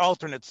with our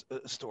alternate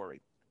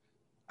story.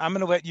 I'm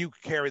going to let you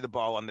carry the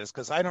ball on this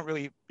because I don't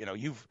really,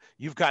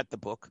 you've got the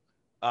book.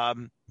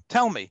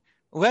 Tell me,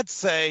 let's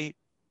say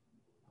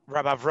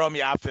Rabbi Avram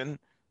Yafin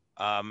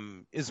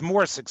is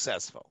more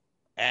successful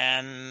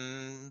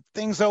and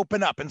things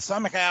open up and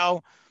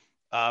somehow,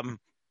 the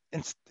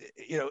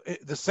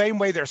same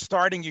way they're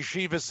starting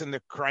yeshivas in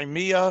the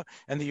Crimea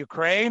and the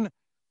Ukraine,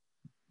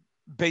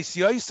 Beis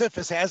Yosef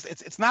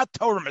it's not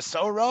Torah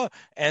Masorah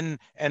and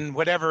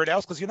whatever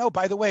else, because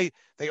by the way,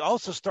 they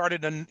also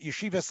started in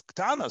yeshivas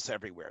ktanos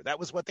everywhere. That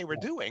was what they were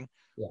doing.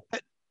 Yeah.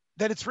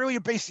 That it's really a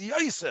Beis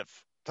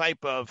Yosef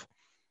type of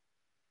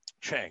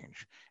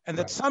change. And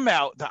that Right.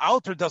 somehow the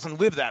Alter doesn't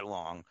live that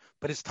long,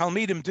 but his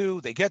Talmidim do.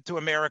 They get to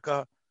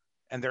America,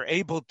 and they're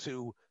able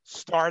to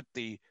start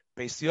the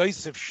Beis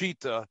Yosef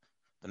Shita,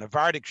 the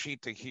Novardik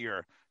Shita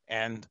here,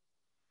 and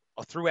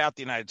throughout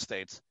the United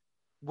States.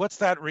 What's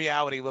that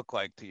reality look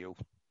like to you?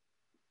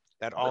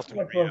 That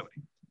alternate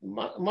reality?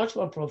 Much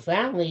more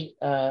profoundly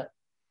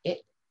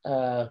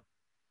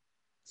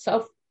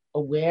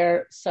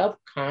self-aware,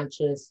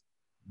 self-conscious,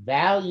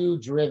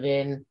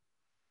 value-driven,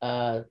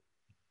 and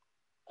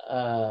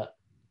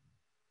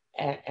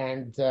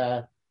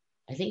I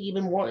think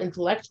even more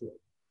intellectual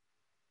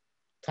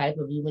type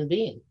of human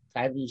being,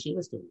 type of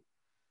yeshiva student.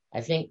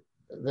 I think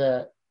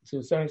to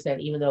a certain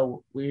extent, even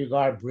though we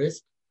regard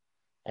Brisk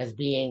as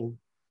being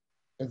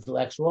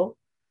intellectual,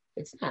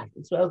 it's not.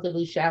 It's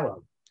relatively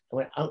shallow.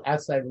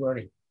 Outside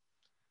learning.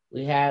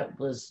 We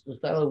was a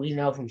fellow we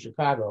know from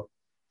Chicago,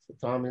 so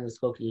Tom in the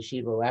Skokie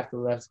Yeshiva. After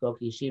we left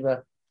Skokie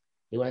Yeshiva,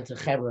 he went to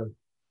Hebron,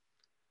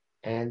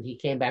 and he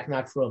came back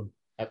not from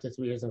after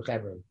 3 years in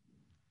Hebron,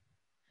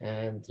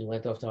 and he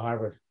went off to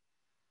Harvard.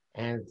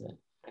 And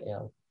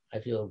I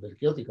feel a bit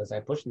guilty because I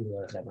pushed him to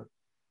go to Hebron.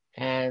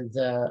 And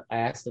I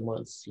asked him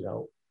once,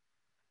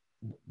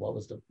 what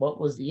was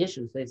the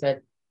issue? So they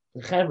said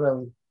in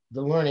Hebron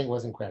the learning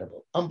was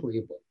incredible,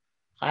 unbelievable,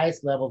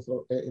 highest level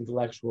of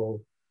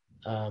intellectual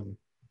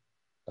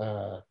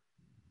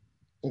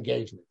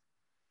engagement.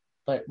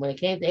 But when it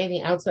came to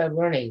anything outside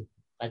learning,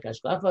 like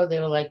Ashkafa, they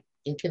were like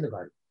in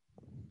kindergarten.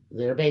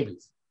 They're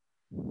babies.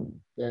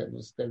 Their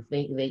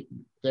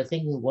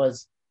thinking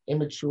was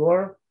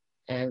immature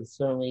and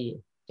certainly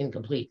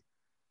incomplete.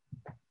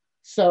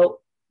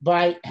 So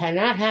by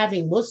not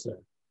having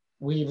Mussar,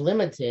 we've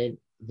limited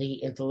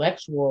the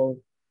intellectual,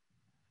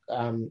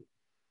 not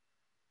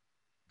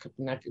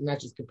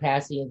just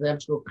capacity,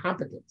 intellectual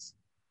competence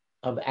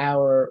of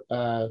our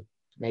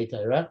Bnei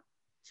Torah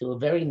to a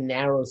very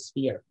narrow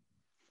sphere.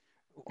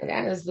 And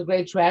that is the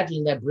great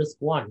tragedy that Brisk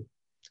won,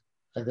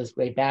 this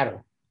great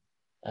battle.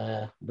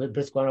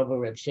 Brisk won over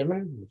Reb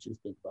Shimon, which we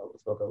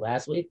spoke of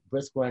last week.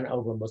 Brisk won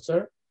over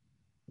Mussar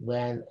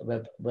when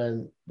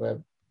Itzler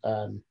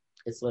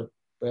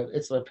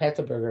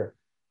Petterberger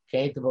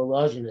came to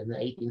Volozhin in the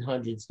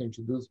 1800s to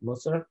introduce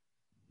Mussar.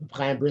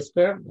 Chaim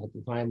Brisker, at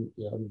the time,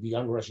 the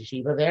young Rosh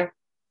Yeshiva there,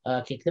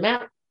 kicked him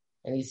out,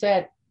 and he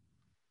said,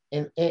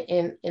 "In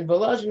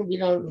Volozhin,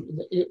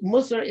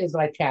 Mussar is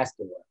like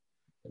castor oil.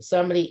 If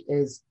somebody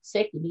is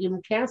sick, if you give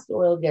him castor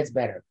oil, it gets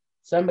better.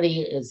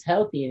 Somebody is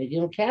healthy, and if you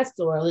give him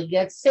castor oil, he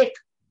gets sick.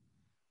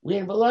 We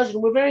in Volozhin,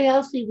 we're very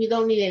healthy. We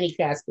don't need any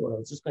castor oil.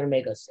 It's just going to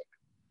make us sick."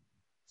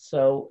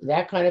 So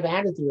that kind of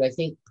attitude, I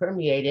think,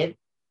 permeated.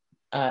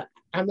 I'm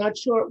not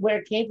sure where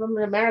it came from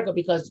in America,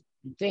 because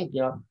you think,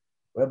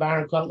 Rabbi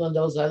Aaron Kotler,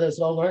 those others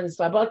all learned in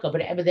Slobodka,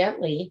 but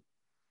evidently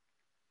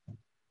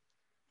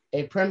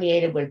it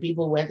permeated when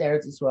people went there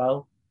to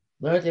Israel,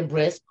 learned in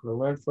Brisk, or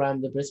learned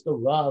from the Brisker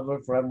Rav,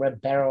 or from Reb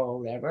Berel, or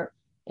whatever,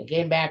 and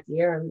came back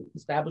here and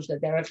established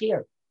that they're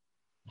here.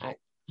 I'll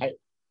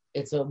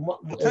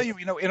tell you,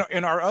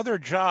 in our other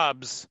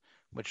jobs,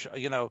 which,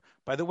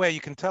 by the way, you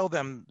can tell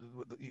them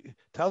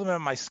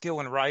my skill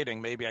in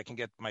writing, maybe I can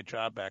get my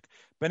job back.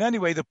 But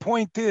anyway, the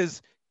point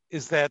is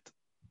that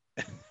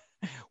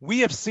we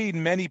have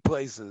seen many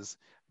places,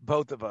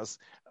 both of us,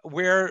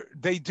 where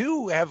they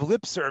do have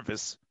lip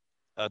service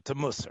to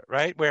Mussar,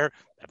 right? Where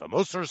they have a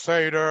Mussar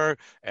Seder,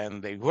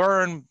 and they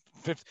learn.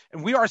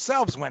 And we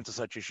ourselves went to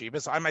such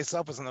yeshivas. I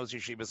myself was in those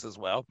yeshivas as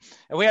well.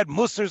 And we had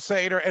Mussar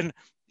Seder, and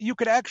you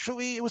could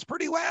actually, it was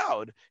pretty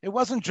loud. It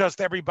wasn't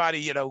just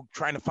everybody,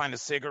 trying to find a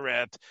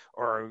cigarette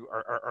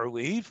or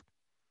leave.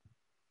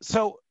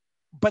 So,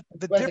 but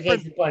the difference... the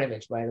case in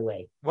Panovich, by the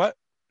way. What?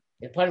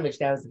 In Panovich,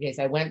 that was the case.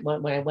 When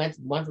I went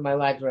once in my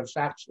life to Rav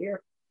Shachshir,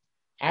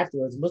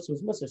 afterwards,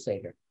 was Mussar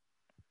Seder.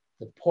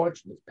 The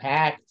porch was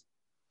packed.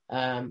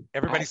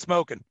 Everybody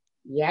smoking.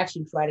 We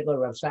actually tried to go to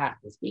Rav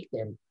Shach to speak to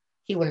him.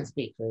 He wouldn't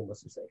speak during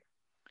Mussar Seder.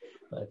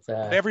 But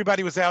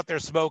everybody was out there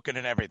smoking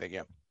and everything.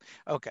 Yeah.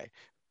 Okay.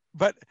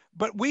 But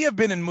we have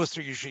been in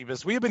Mussar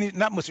yeshivas. We have been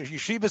not Mussar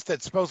yeshivas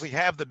that supposedly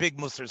have the big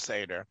Mussar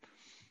Seder,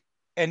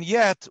 and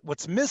yet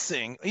what's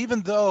missing,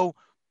 even though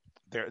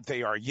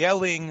they are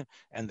yelling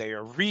and they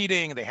are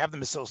reading, they have the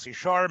Mesos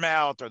Yesharim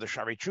out or the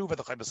Shari Tshuva,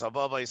 the Chaybas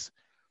Havavos,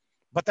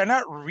 but they're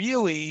not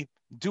really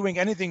doing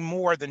anything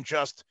more than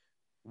just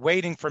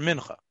waiting for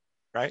Mincha,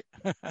 right?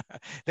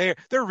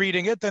 they're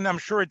reading it, and I'm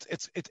sure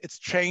it's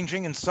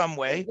changing in some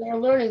way. They're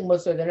learning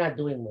Mussar. They're not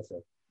doing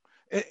Mussar.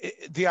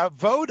 The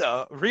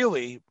avoda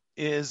really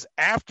is,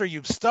 after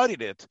you've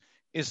studied it,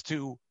 is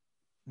to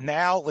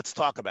now let's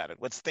talk about it.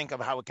 Let's think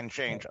of how it can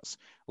change us.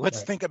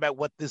 Let's think about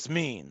what this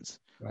means.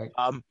 Right.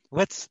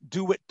 Let's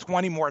do it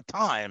 20 more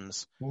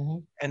times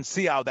and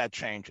see how that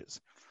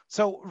changes.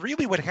 So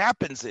really what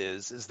happens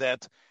is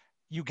that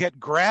you get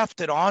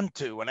grafted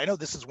onto, and I know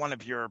this is one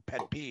of your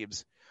pet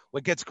peeves,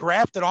 what gets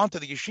grafted onto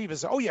the yeshiva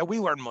is, oh yeah, we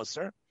learn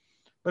Mussar,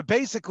 but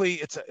basically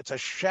it's a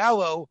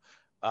shallow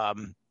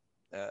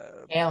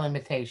pale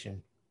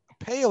imitation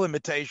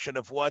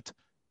of what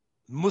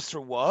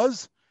Mussar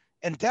was,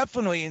 and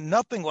definitely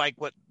nothing like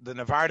what the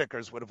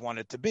Novardikers would have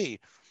wanted to be.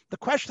 The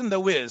question,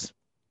 though, is,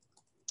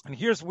 and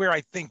here's where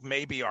I think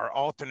maybe our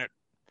alternate,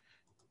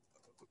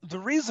 the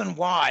reason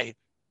why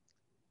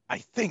I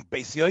think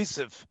Beis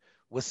Yosef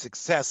was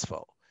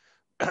successful,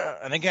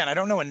 and again, I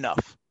don't know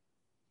enough,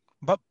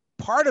 but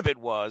part of it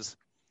was,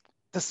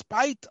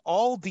 despite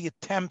all the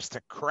attempts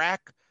to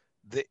crack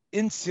the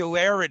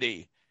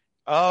insularity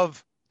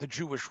of the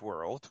Jewish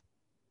world,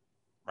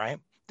 right,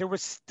 there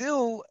was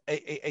still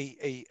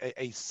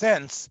a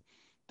sense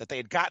that they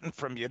had gotten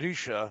from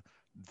Yerusha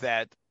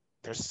that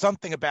there's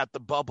something about the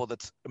bubble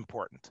that's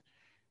important.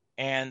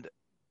 And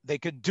they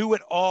could do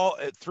it all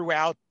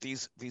throughout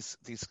these,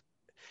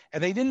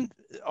 and they didn't,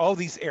 all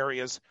these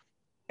areas,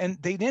 and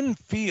they didn't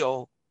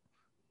feel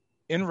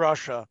in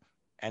Russia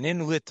and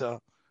in Lita,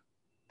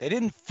 they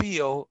didn't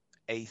feel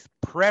a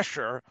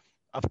pressure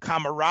of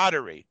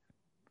camaraderie,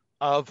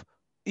 of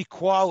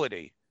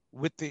equality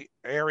with the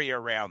area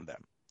around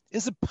them.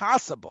 Is it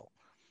possible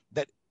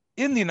that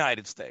in the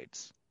United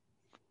States,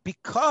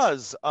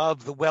 because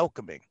of the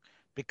welcoming,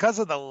 because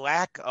of the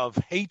lack of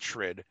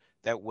hatred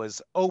that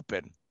was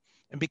open,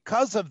 and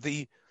because of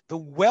the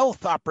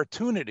wealth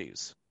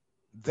opportunities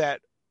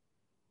that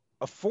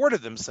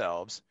afforded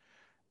themselves,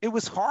 it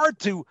was hard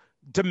to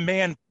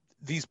demand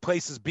these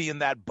places be in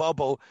that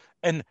bubble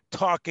and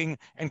talking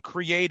and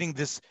creating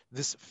this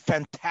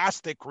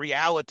fantastic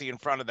reality in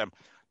front of them.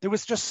 There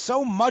was just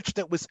so much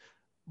that was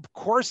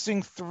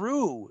coursing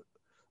through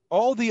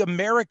all the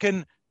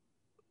American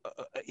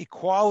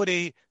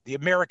equality, the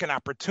American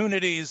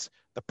opportunities,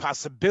 the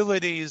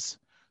possibilities,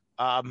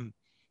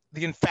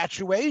 the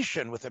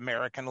infatuation with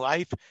American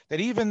life that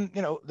even,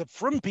 the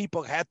frum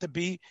people had to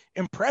be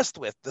impressed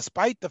with,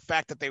 despite the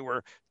fact that they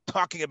were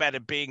talking about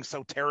it being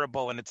so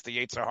terrible and it's the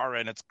Yetzer Hara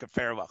and it's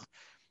Keferlach.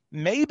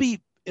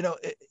 Maybe,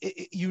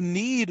 you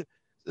need,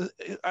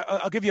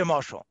 I'll give you a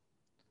mashal.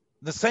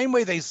 The same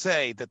way they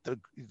say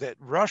that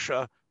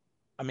Russia,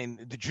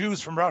 the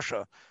Jews from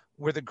Russia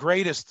were the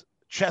greatest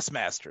chess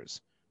masters,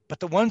 but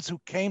the ones who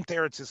came to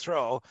Eretz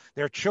Yisrael,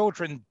 their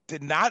children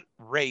did not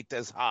rate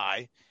as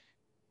high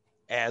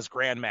as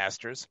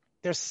grandmasters.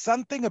 There's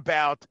something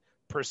about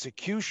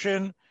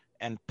persecution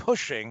and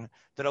pushing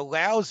that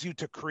allows you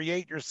to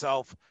create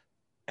yourself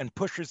and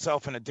push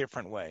yourself in a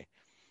different way.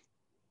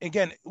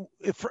 Again,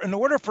 in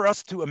order for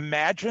us to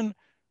imagine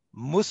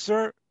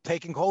Mussar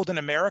taking hold in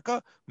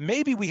America,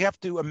 maybe we have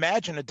to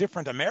imagine a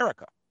different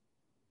America.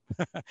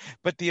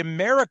 But the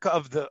America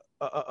of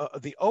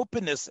the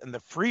openness and the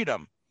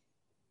freedom,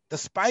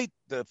 despite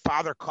the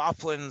Father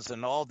Coughlin's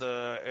and all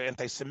the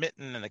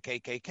anti-Semitin and the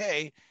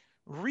KKK,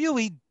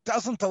 really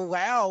doesn't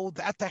allow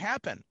that to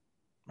happen,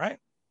 right?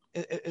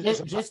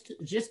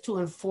 Just to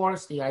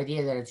enforce the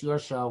idea that it's your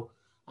show,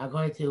 I'm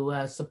going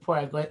to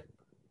support.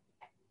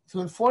 To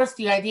enforce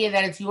the idea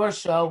that it's your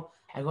show,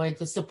 I'm going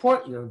to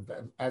support you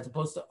as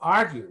opposed to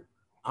argue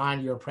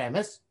on your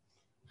premise,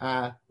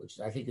 which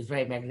I think is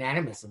very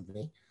magnanimous of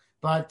me.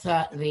 But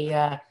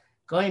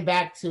going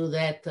back to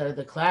that,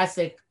 the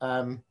classic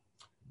Chaim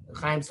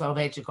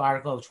Soloveitchik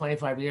article of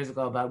 25 years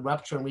ago about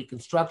rupture and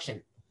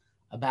reconstruction,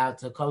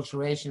 about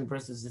acculturation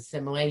versus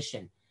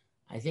assimilation.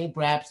 I think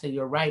perhaps that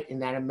you're right in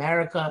that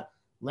America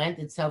lent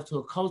itself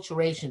to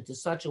acculturation to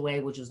such a way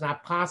which was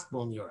not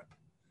possible in Europe.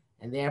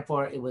 And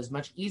therefore, it was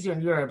much easier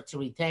in Europe to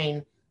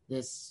retain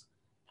this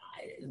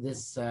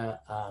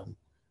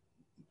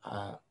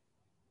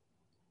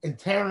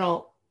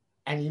internal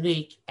and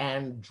unique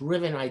and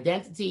driven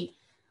identity,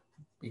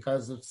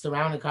 because of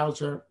surrounding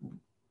culture,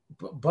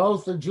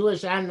 both the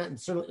Jewish and the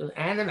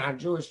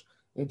non-Jewish,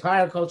 the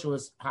entire culture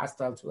was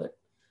hostile to it.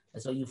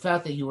 And so you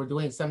felt that you were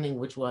doing something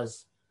which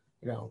was,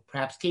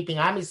 perhaps keeping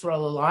Am Yisrael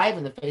alive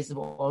in the face of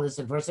all this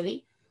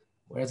adversity.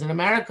 Whereas in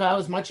America, it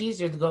was much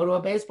easier to go to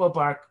a baseball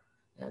park,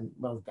 and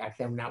well, back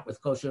then not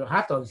with kosher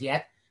hot dogs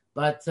yet,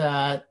 but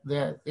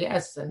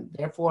yes, and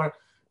therefore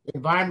the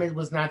environment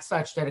was not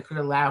such that it could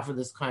allow for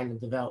this kind of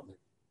development.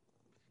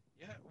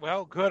 Yeah,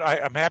 well, good.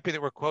 I'm happy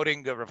that we're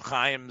quoting Rav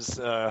Chaim's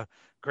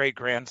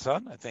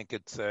great-grandson. I think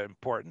it's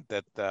important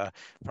that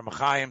from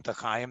Chaim to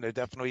Chaim, there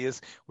definitely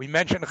is. We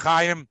mentioned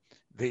Chaim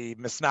the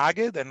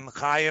Misnagid and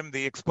Chaim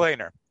the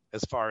explainer,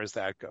 as far as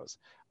that goes.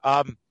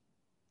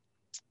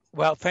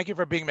 Well, thank you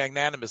for being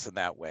magnanimous in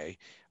that way.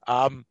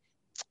 And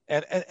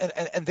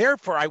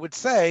therefore, I would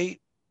say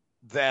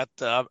that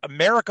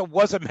America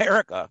was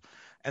America.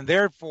 And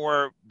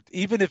therefore,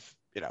 even if,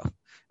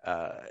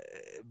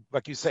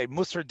 like you say,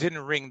 Mussar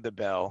didn't ring the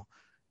bell,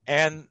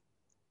 and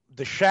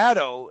the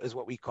shadow is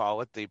what we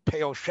call it, the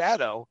pale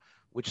shadow,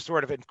 which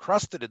sort of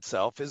encrusted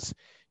itself, is,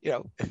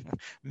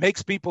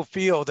 makes people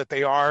feel that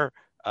they are,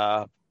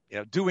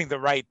 doing the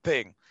right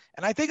thing.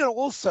 And I think it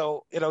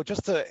also,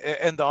 just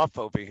to end off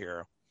over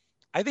here,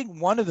 I think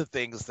one of the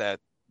things that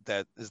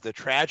is the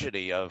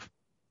tragedy of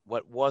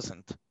what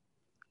wasn't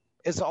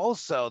is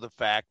also the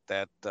fact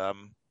that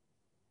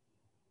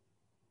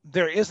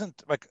there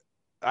isn't,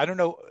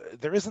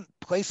 there isn't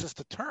places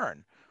to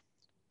turn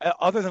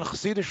other than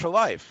Chassidish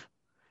life.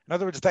 In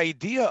other words, the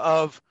idea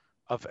of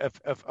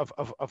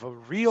a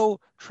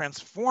real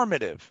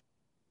transformative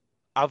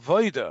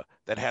avoida,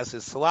 that has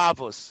his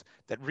slavos,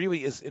 that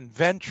really is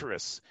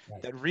inventorous,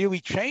 Right. that really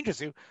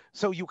changes you.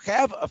 So you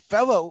have a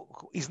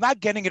fellow, he's not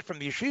getting it from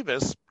the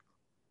yeshivas.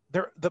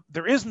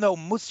 There is no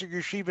Mussar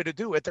yeshiva to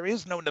do it. There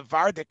is no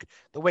Novardik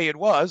the way it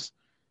was.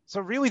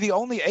 So really the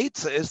only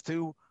eitzah is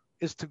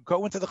to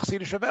go into the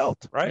Chassidish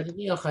Welt, right?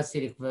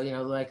 Neo-Hasidic,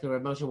 like the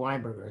Rav Moshe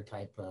Weinberger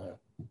type.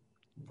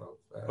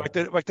 Like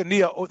the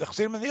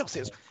Chassidim and the Neo,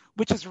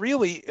 which is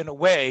really, in a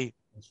way,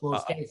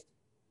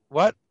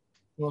 what?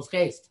 Schools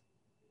cased.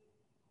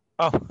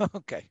 Oh,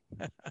 okay.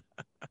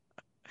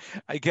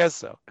 I guess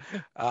so.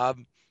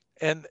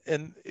 And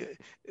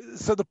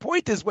so the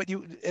point is,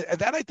 and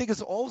that I think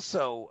is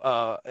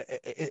also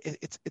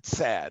it's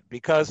sad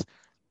because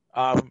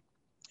I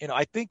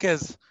think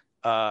as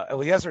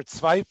Eliezer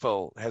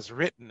Zweifel has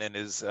written in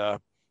his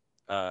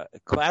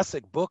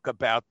classic book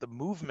about the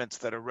movements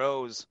that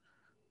arose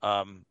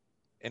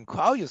in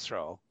Klal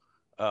Yisrael,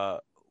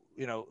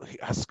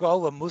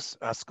 Haskalah,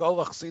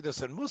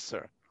 Chassidus, and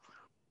Mussar.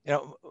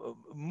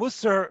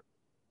 Mussar,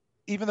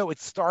 even though it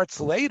starts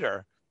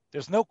later,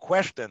 there's no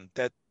question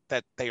that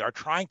they are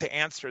trying to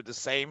answer the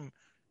same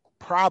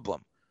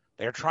problem.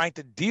 They are trying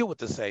to deal with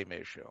the same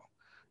issue,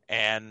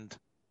 and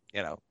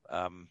I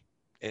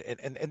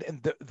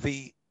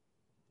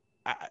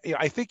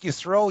think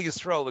Yisrael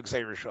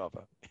L'Gzei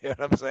Rishava. You know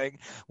what I'm saying?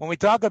 When we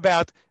talk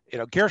about,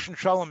 Gershon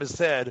Shalom has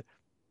said,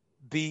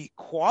 the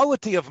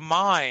quality of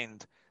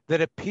mind that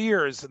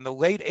appears in the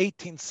late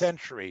 18th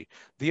century,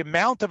 the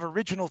amount of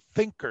original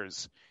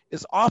thinkers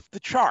is off the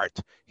chart.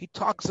 He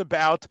talks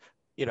about,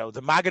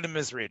 the Maggid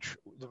Mizrich,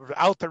 the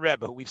Alter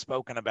Rebbe, who we've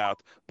spoken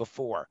about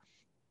before,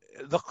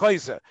 the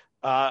Chayza.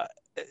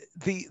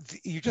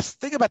 You just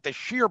think about the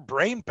sheer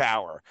brain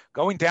power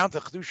going down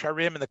to Chedush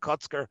Harim and the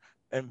Kotzker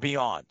and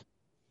beyond.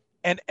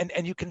 And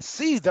you can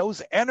see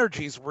those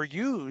energies were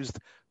used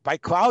by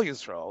Klal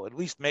Yisrael, at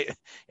least,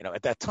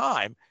 at that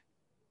time,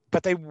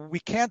 but we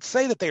can't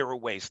say that they were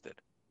wasted.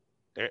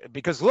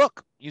 Because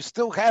look, you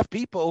still have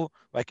people,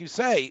 like you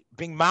say,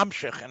 being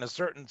mamshich in a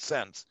certain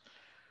sense.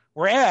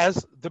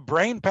 Whereas the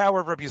brain power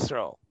of Rabbi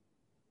Yisrael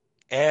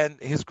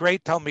and his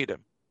great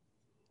Talmidim,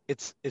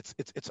 it's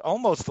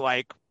almost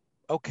like,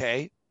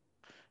 okay,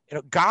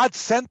 God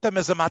sent them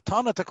as a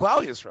matana to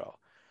Klal Yisrael.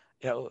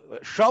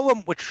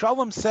 What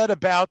Shalom said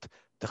about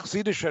the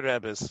Chassidish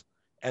Rebbes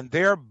and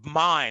their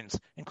minds,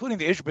 including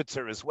the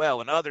Ishbitzer as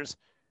well and others,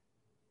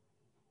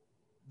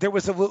 there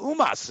was a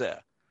le'umase.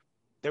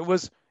 There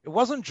was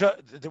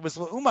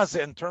le'umase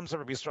in terms of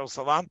Rabbi Yisrael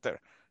Salanter,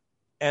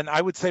 and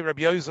I would say Rav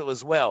Yozel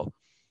as well.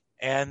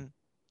 And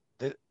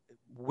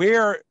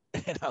where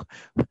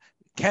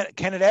can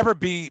it ever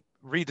be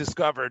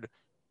rediscovered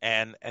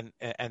and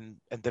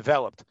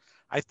developed?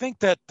 I think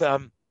that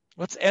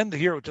let's end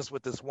here just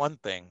with this one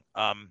thing.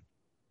 I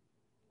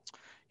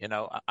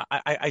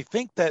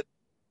think that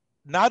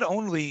not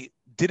only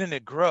didn't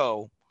it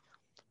grow,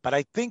 but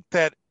I think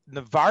that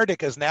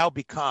Novardik has now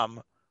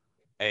become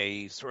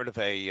a sort of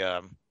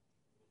an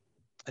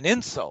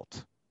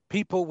insult.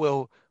 People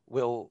will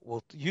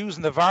use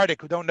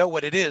Novardik who don't know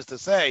what it is to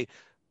say,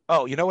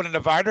 oh, you know what a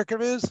Novardiker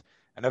is?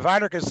 A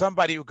Novardiker is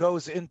somebody who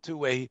goes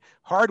into a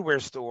hardware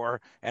store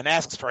and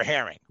asks for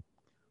herring.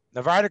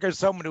 Novardiker is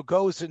someone who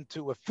goes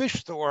into a fish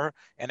store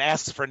and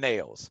asks for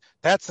nails.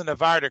 That's a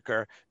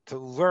Novardiker to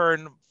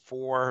learn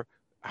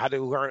how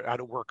to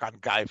work on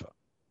gaiva.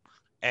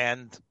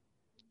 And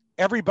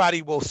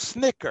everybody will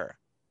snicker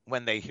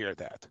when they hear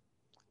that.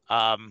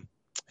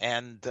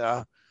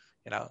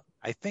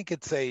 I think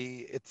it's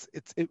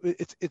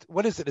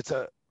what is it? It's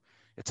a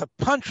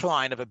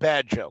punchline of a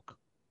bad joke,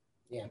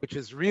 which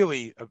is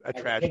really a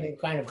tragedy.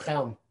 Kind of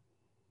helm.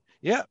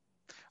 Yeah.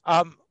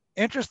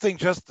 Interesting.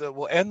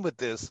 We'll end with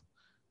this.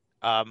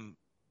 The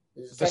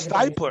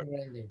Stipler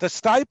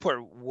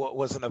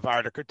was an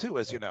Novardiker too,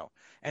 as you know,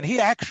 and he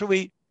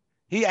actually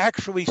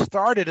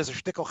started as a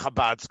shtickle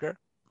Chabadsker,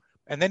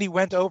 and then he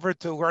went over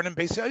to learn in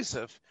Beis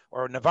Yosef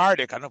or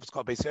Novardik. I don't know if it's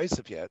called Beis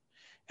Yosef yet.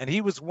 And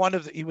he was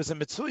he was a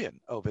Mitsuyan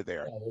over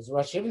there. Yeah, he was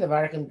Rosh Yeshiva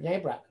Novardik in Bnei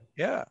Brak.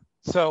 Yeah.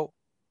 So,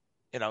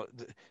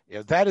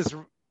 that is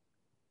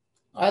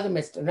another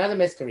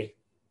mystery.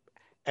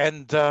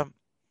 And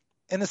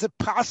is it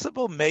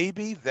possible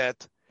maybe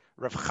that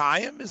Rav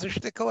Chaim is a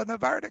shtickle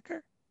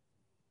Novardiker?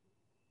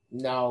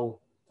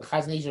 No, the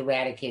Chazon Ish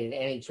eradicated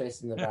any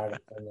trace of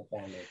Novardik from the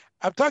family.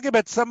 I'm talking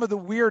about some of the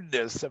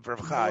weirdness of Rav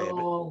Chaim.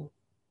 No.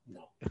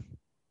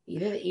 He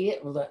didn't.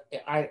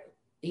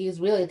 He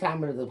is really a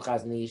Talmud of the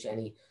Chazon Ish,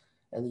 and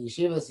the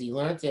yeshivas he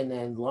learned in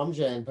and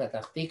Lomja and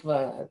Petach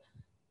Tikva.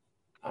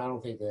 I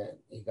don't think that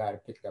he got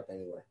it picked up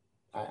anywhere.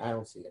 I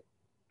don't see it.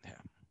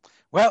 Yeah.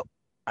 Well,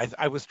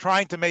 I was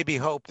trying to maybe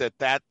hope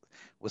that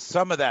was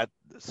some of that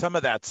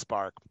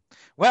spark.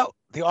 Well,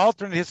 the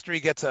alternate history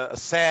gets a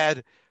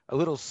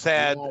little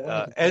sad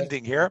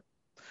ending here.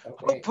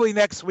 Okay. Hopefully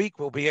next week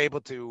we'll be able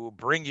to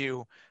bring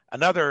you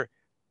another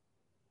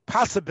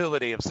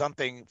possibility of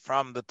something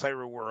from the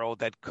Torah world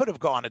that could have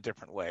gone a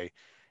different way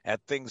had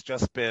things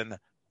just been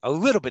a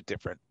little bit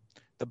different.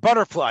 The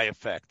butterfly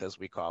effect, as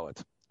we call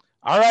it.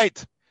 All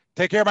right.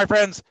 Take care, my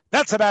friends.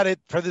 That's about it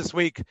for this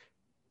week.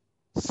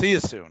 See you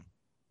soon.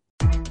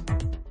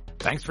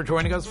 Thanks for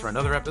joining us for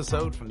another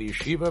episode from the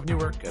Yeshiva of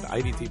Newark at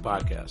IDT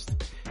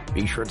Podcast.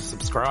 Be sure to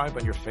subscribe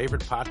on your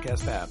favorite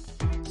podcast app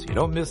so you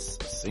don't miss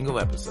a single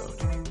episode.